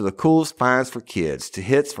gift to the coolest finds for kids, to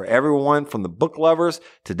hits for everyone from the book lovers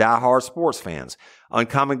to diehard sports fans.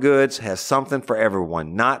 Uncommon Goods has something for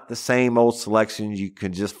everyone, not the same old selections you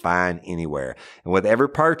can just find anywhere. And with every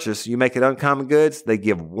purchase you make at Uncommon Goods, they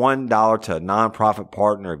give $1 to a nonprofit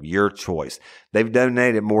partner of your choice. They've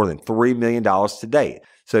donated more than $3 million to date.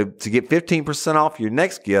 So to get 15% off your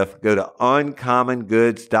next gift, go to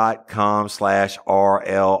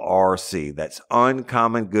uncommongoods.com/RLRC. That's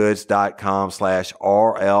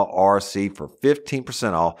uncommongoods.com/RLRC for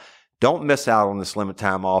 15% off. Don't miss out on this limited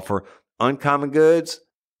time offer. Uncommon Goods,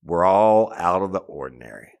 we're all out of the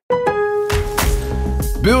ordinary.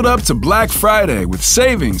 Build up to Black Friday with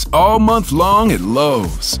savings all month long at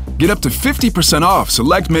Lowe's. Get up to 50% off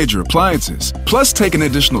select major appliances, plus take an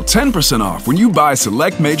additional 10% off when you buy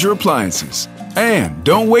select major appliances. And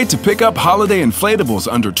don't wait to pick up holiday inflatables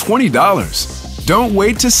under $20. Don't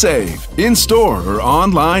wait to save, in-store or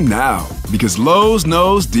online now, because Lowe's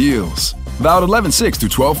knows deals. Valid 11/6 through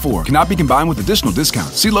 12/4. Cannot be combined with additional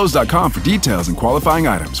discounts. See Lowe's.com for details and qualifying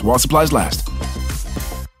items while supplies last.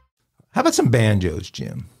 How about some banjos,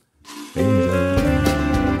 Jim? There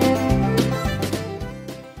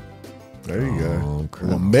you go.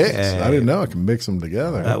 Well, mix. I didn't know I can mix them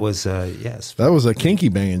together. That was, yes. That was a kinky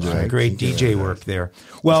banjo. Great DJ work there.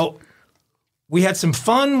 Well, we had some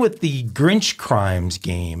fun with the Grinch Crimes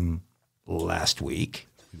game last week.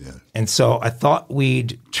 Yeah. And so I thought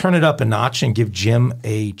we'd turn it up a notch and give Jim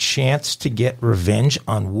a chance to get revenge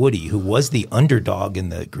on Woody, who was the underdog in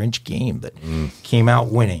the Grinch game, but came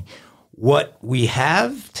out winning. What we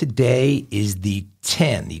have today is the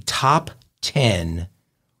top 10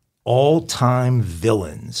 all-time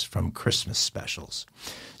villains from Christmas specials.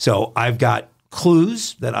 So I've got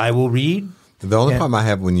clues that I will read. The only problem I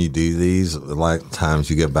have when you do these, like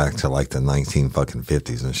times you get back to like the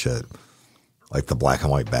 1950s and shit, like the black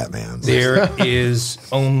and white Batmans. There is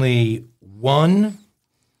only one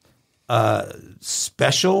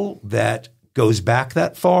special that goes back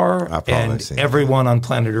that far, and everyone on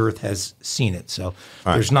planet Earth has seen it. So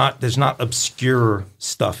there's not obscure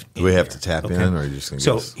stuff. Do we have to tap in, or are you just going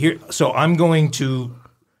to So I'm going to.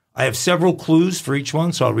 I have several clues for each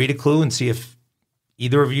one, so I'll read a clue and see if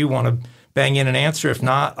either of you want to bang in an answer. If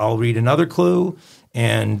not, I'll read another clue,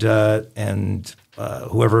 and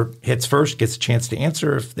whoever hits first gets a chance to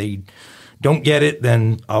answer. If they don't get it,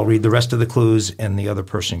 then I'll read the rest of the clues, and the other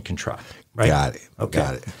person can try. Right? Got it. Okay.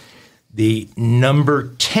 Got it. The number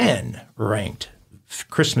 10 ranked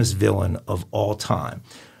Christmas villain of all time.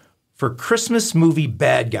 For Christmas movie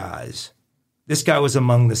bad guys, this guy was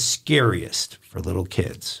among the scariest for little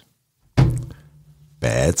kids.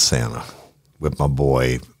 Bad Santa with my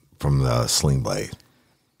boy from the Sling Blade.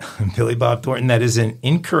 Billy Bob Thornton, that is an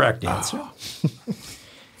incorrect answer.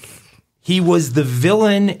 He was the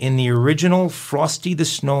villain in the original Frosty the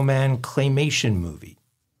Snowman claymation movie.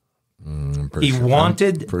 I'm pretty sure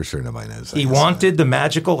nobody knows that. He wanted the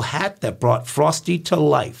magical hat that brought Frosty to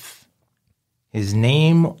life. His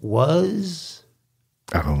name was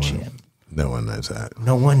Jim. No one knows that.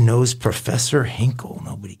 No one knows Professor Hinkle.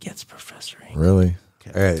 Nobody gets Professor Hinkle. Really?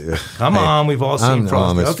 Okay. Right. Come on, we've all seen Frosty.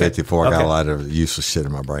 I'm almost 54. I got a lot of useless shit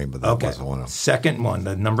in my brain, but that wasn't one of them. Second one,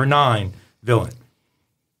 the number 9 villain.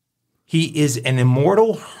 He is an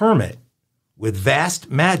immortal hermit with vast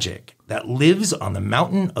magic that lives on the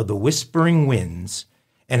mountain of the whispering winds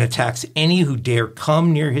and attacks any who dare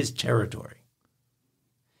come near his territory.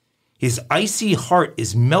 His icy heart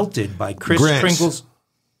is melted by Kris Kringle's.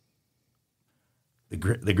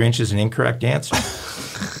 The Grinch is an incorrect answer.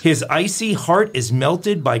 His icy heart is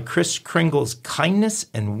melted by Kris Kringle's kindness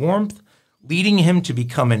and warmth, leading him to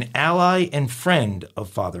become an ally and friend of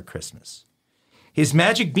Father Christmas. His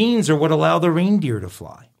magic beans are what allow the reindeer to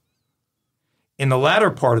fly. In the latter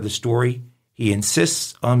part of the story, he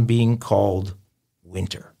insists on being called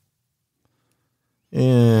Winter.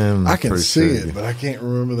 I can see it, but I can't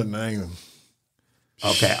remember the name.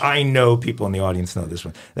 Okay, I know people in the audience know this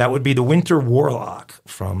one. That would be the Winter Warlock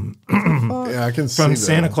from I can see from that.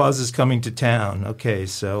 Santa Claus is Coming to Town. Okay,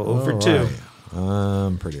 so over 2.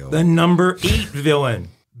 I'm pretty old. The number 8 villain.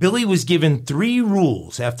 Billy was given 3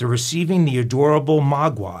 rules after receiving the adorable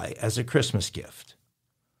Mogwai as a Christmas gift.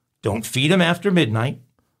 Don't feed him after midnight,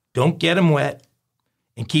 don't get him wet,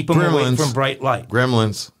 and keep him away from bright light.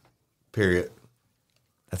 Gremlins, period.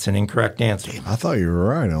 That's an incorrect answer. I thought you were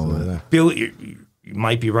right on that. Billy, you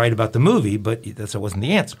might be right about the movie, but that wasn't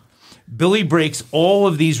the answer. Billy breaks all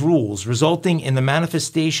of these rules, resulting in the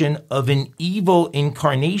manifestation of an evil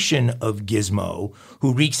incarnation of Gizmo,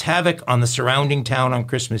 who wreaks havoc on the surrounding town on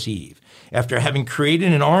Christmas Eve. After having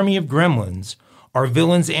created an army of gremlins, our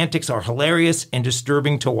villain's antics are hilarious and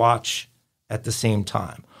disturbing to watch at the same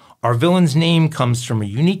time. Our villain's name comes from a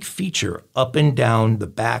unique feature up and down the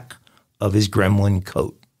back of his gremlin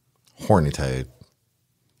coat. Horny Toad.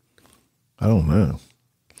 I don't know.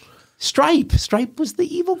 Stripe. Stripe was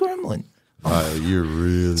the evil gremlin. You're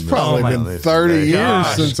really. It's probably been 30 years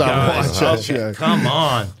since I watched that Okay, show. come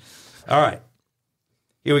on. All right.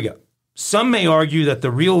 Here we go. Some may argue that the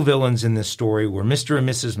real villains in this story were Mr. and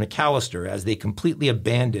Mrs. McAllister, as they completely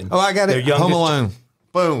abandoned I got their it. youngest Home Alone.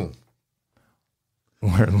 Boom.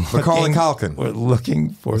 Macaulay Culkin. We're looking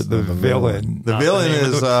for the villain. The villain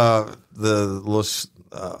is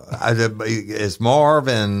is Marv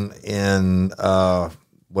and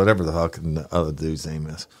whatever the fuck the other dude's name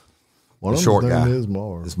is. One the of short his guy name is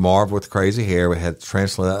Marv. It's Marv with crazy hair. We had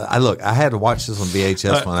translate. I had to watch this on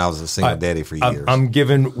VHS when I was a single daddy for years. I'm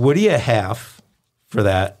giving Woody a half for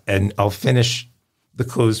that, and I'll finish the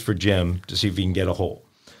clues for Jim to see if he can get a whole.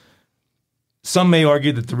 Some may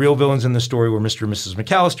argue that the real villains in the story were Mr. and Mrs.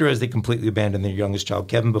 McAllister, as they completely abandoned their youngest child,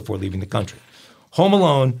 Kevin, before leaving the country. Home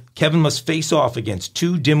alone, Kevin must face off against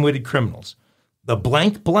 2 dim-witted criminals. The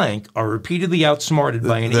blank are repeatedly outsmarted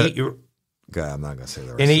by an 8-year-old. God, I'm not going to say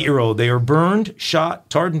the rest. An 8-year-old. They are burned,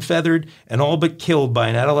 shot, tarred and feathered, and all but killed by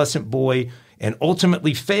an adolescent boy, and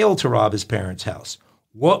ultimately fail to rob his parents' house.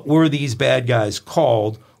 What were these bad guys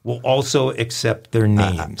called? We'll also accept their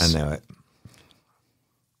names. I know it.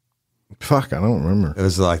 Fuck, I don't remember. It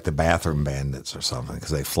was like the bathroom bandits or something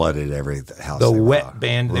because they flooded every house. The they wet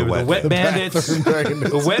bandits. They were the wet bandits.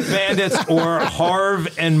 The wet bandits or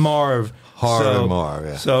Harv and Marv. And Marv,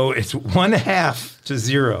 yeah. So it's 1.5 to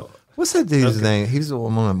 0. What's that dude's name? He's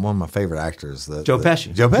one of my favorite actors. Joe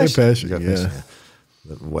Pesci. Joe Pesci. Joe Pesci, yeah.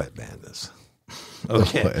 The wet bandits.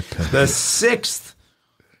 Okay. The 6th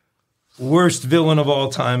worst villain of all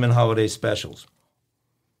time in holiday specials.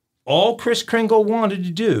 All Kris Kringle wanted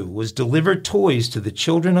to do was deliver toys to the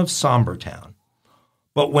children of Sombertown.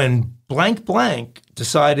 But when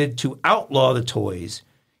decided to outlaw the toys,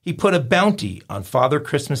 he put a bounty on Father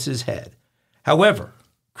Christmas's head. However,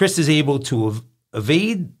 Chris is able to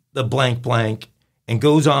evade the and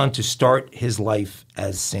goes on to start his life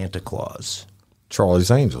as Santa Claus.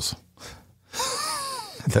 Charlie's Angels.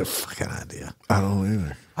 That fucking idea. I don't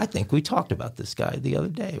either. I think we talked about this guy the other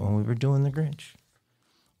day when we were doing the Grinch.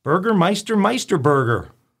 Meisterburger.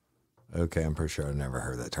 Okay, I'm pretty sure I've never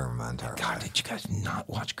heard that term in my entire life. Did you guys not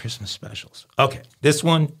watch Christmas specials? Okay, this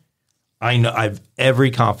one, I know I've every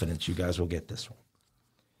confidence you guys will get this one.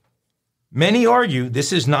 Many argue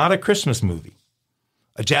this is not a Christmas movie.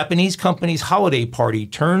 A Japanese company's holiday party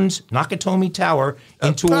turns Nakatomi Tower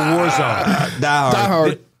into a war zone. Die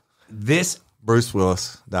Hard. This Bruce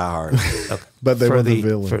Willis, Die Hard. okay. But they were the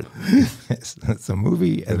villain. It's a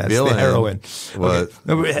movie, and The that's villain the heroine.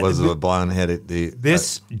 Was a blonde-headed dude.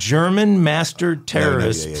 This German master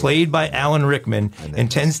terrorist, played by Alan Rickman,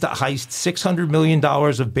 intends to heist $600 million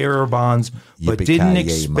of bearer bonds, but didn't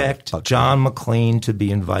expect John McClane to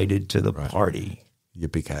be invited to the party.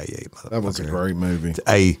 Yippee-ki-yay, motherfucker. That was a great movie.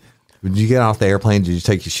 Hey, when you get off the airplane, did you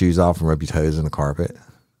take your shoes off and rub your toes in the carpet?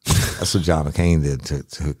 That's what John McCain did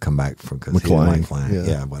to come back from because he didn't like flying.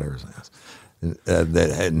 Yeah, whatever his name is.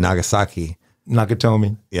 Nagasaki.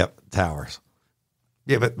 Nakatomi. Yep, towers.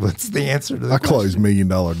 Yeah, but what's the answer to that? I close $1 million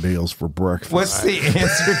deals for breakfast. What's the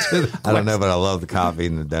answer to the question? I don't know, but I love the coffee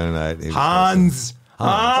and the donut. Hans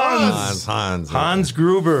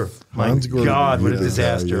Gruber. My God, what a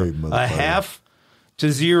disaster. A half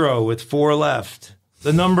to 0 with 4 left.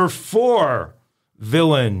 The number 4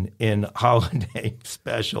 villain in holiday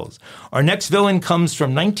specials. Our next villain comes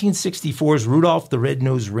from 1964's Rudolph the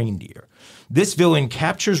Red-Nosed Reindeer. This villain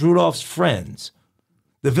captures Rudolph's friends.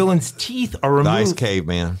 The villain's teeth are removed. Nice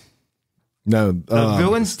caveman. No. The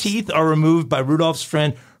villain's teeth are removed by Rudolph's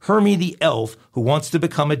friend Hermie the elf, who wants to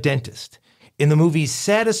become a dentist. In the movie's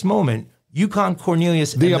saddest moment, Yukon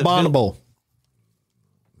Cornelius... The Abominable.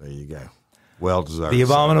 There you go. Well deserved. The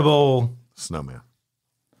Abominable... Snowman.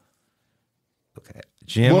 Okay.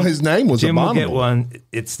 Jim, well, his name was Jim Abominable. will get one.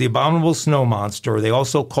 It's the Abominable Snow Monster. They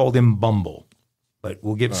also called him Bumble. But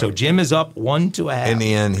we'll give... So Jim is up 1-1.5. In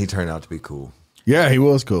the end, he turned out to be cool. Yeah, he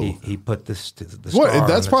was cool. He put the star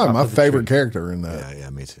that's on probably the my top of the favorite tree. character in that. Yeah,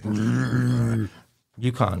 me too.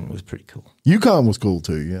 Yukon was pretty cool. Yukon was cool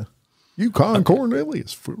too, yeah. Yukon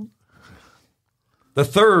Cornelius. The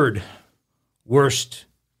third worst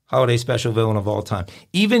holiday special villain of all time.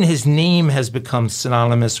 Even his name has become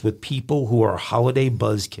synonymous with people who are holiday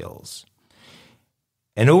buzzkills.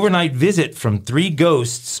 An overnight visit from 3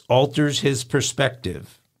 ghosts alters his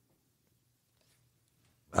perspective.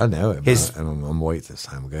 I know it. I'm waiting this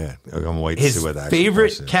time. Go ahead. I'm going to wait to see what the His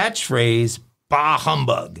favorite question is. catchphrase, "Bah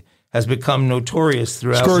humbug," has become notorious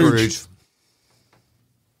throughout. Scrooge.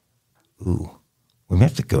 Ooh, we may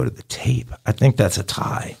have to go to the tape. I think that's a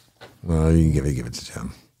tie. Well, you can give it to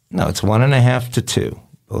Jim. No, it's 1.5 to 2.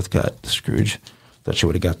 Both got Scrooge. Thought you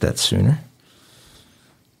would have got that sooner.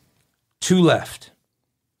 2 left.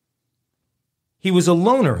 He was a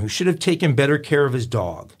loner who should have taken better care of his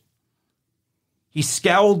dog. He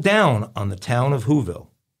scowled down on the town of Whoville.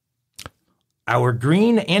 Our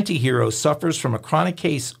green antihero suffers from a chronic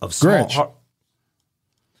case of small Grinch. heart.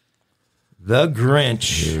 The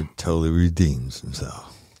Grinch. He totally redeems himself.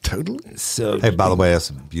 Totally. So, Hey, by the way, that's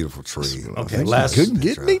a beautiful tree. okay, last Couldn't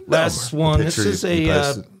get me. last one. This picture is you a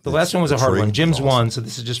posted, the last one was a the hard tree one. Jim's is awesome. won, so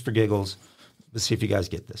this is just for giggles. Let's see if you guys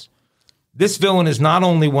get this. This villain is not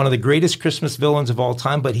only one of the greatest Christmas villains of all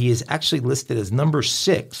time, but he is actually listed as number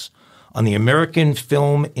 6 on the American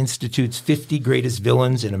Film Institute's 50 greatest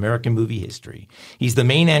villains in American movie history. He's the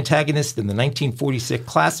main antagonist in the 1946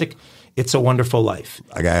 classic It's a Wonderful Life.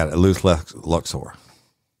 I got it. Luxor.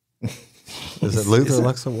 Is it Luther or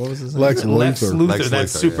Luxor? What was his name? Lex Lex Luthor. Luthor, Lex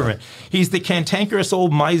that's Luthor, Superman. He's the cantankerous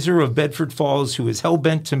old miser of Bedford Falls who is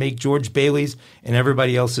hell-bent to make George Bailey's and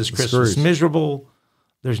everybody else's Christmas Scrooge. miserable.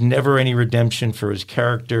 There's never any redemption for his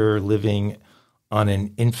character, living on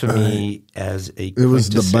an infamy as a It was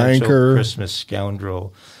the quintessential banker. Christmas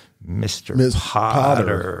scoundrel, Mr. Miss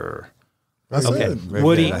Potter. That's Okay, it.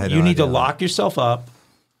 Woody, I had you no need to idea. lock yourself up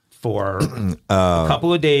for a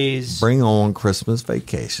couple of days. Bring on Christmas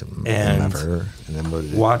Vacation. And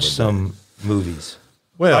then watch some movies.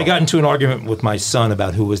 Well, I got into an argument with my son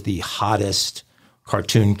about who was the hottest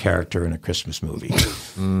cartoon character in a Christmas movie.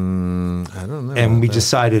 I don't know. And we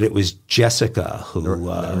decided it was Jessica Never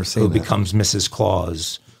who seen that. becomes Mrs.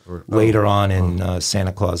 Claus later on in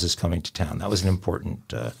Santa Claus is Coming to Town. That was an important,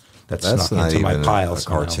 that That's snuck not into my even pile a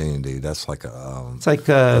somehow. cartoon, dude. That's like a It's like,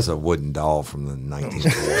 that's a wooden doll from the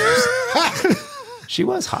 1940s. she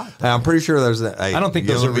was hot. I'm pretty sure there's that. Hey, I don't think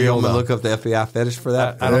you those are want me real, to though. look up the FBI fetish for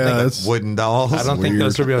that. I don't think it's wooden dolls. I don't think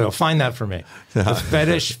those are real. Find that for me. The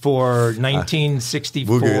fetish for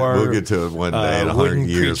 1964. We'll get to it one day in 100 wooden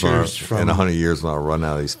years. When creatures from- in 100 years, when I run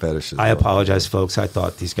out of these fetishes. I apologize, folks. I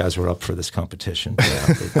thought these guys were up for this competition. Yeah,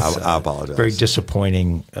 it's, I apologize. Very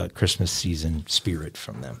disappointing Christmas season spirit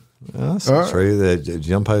from them. That's a tree that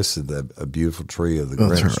Jim posted a beautiful tree of the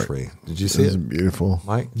That's Grinch right. tree. Did you see It's it, beautiful.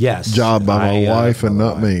 Mike? Yes. Job by my wife and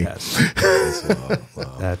not me. Yes.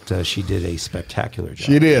 That she did a spectacular job.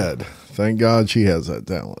 She did. Thank God she has that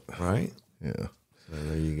talent. Right. Yeah. So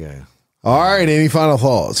there you go. All right. Any final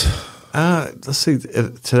thoughts? Let's see.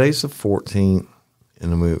 Today's the 14th,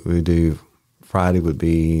 and then we do Friday would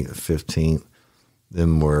be the 15th.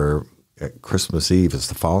 Then we're at Christmas Eve. Is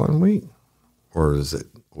the following week, or is it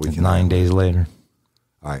weekend? 9 days later.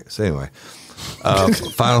 All right. So anyway,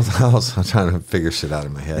 final thoughts. I'm trying to figure shit out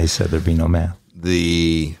in my head. They said there'd be no math.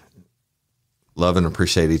 The love and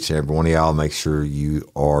appreciate each and every one of y'all. Make sure you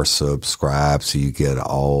are subscribed so you get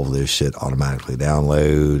all this shit automatically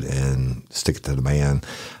download and stick it to the man.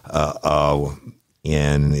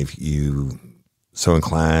 And if you so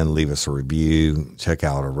inclined, leave us a review. Check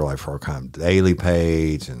out our Real Life Archive Daily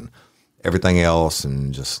page and everything else,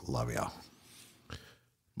 and just love y'all.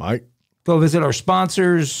 Mike? Go visit our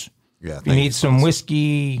sponsors. Yeah, If you need some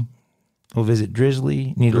whiskey, go visit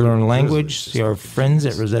DRIZLY. Need to learn a language. See our friends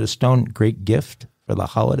at Rosetta Stone. Great gift for the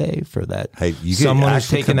holiday, for that. Hey, you could someone who's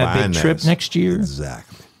actually taking that big combine trip those. next year.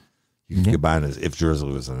 Exactly. You can combine it if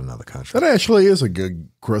Drizzly was in another country. That actually is a good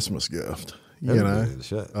Christmas gift.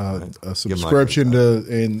 a subscription to,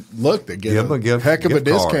 and look, they get a heck of a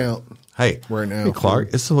discount. Hey, right now, hey Clark,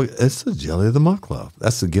 it's the Jelly of the Month Club.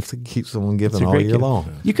 That's the gift that keeps someone giving all year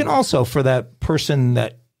long. You can also, for that person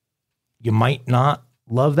that you might not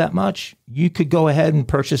love that much, you could go ahead and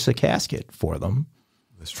purchase a casket for them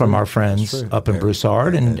from our friends up in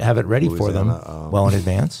Broussard and have it ready for them well in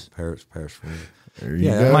advance. Paris.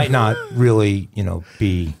 It might not really,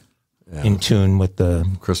 be in tune with the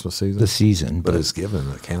Christmas season, but it's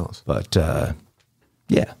given, it counts. But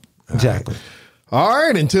exactly. All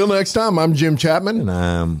right. Until next time, I'm Jim Chapman. And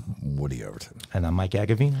I'm Woody Overton. And I'm Mike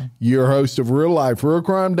Agovino. Your host of Real Life, Real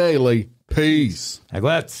Crime Daily. Peace.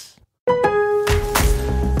 Let's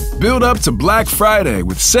build up to Black Friday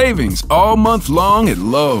with savings all month long at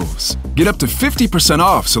Lowe's. Get up to 50%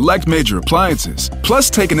 off select major appliances. Plus,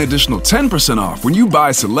 take an additional 10% off when you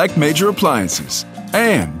buy select major appliances.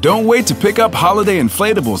 And don't wait to pick up holiday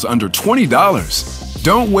inflatables under $20.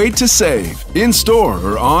 Don't wait to save, in-store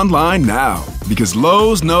or online now, because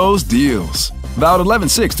Lowe's knows deals. Valid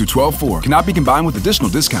 11/6 through 12/4. Cannot be combined with additional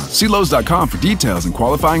discounts. See Lowe's.com for details and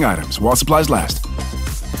qualifying items while supplies last.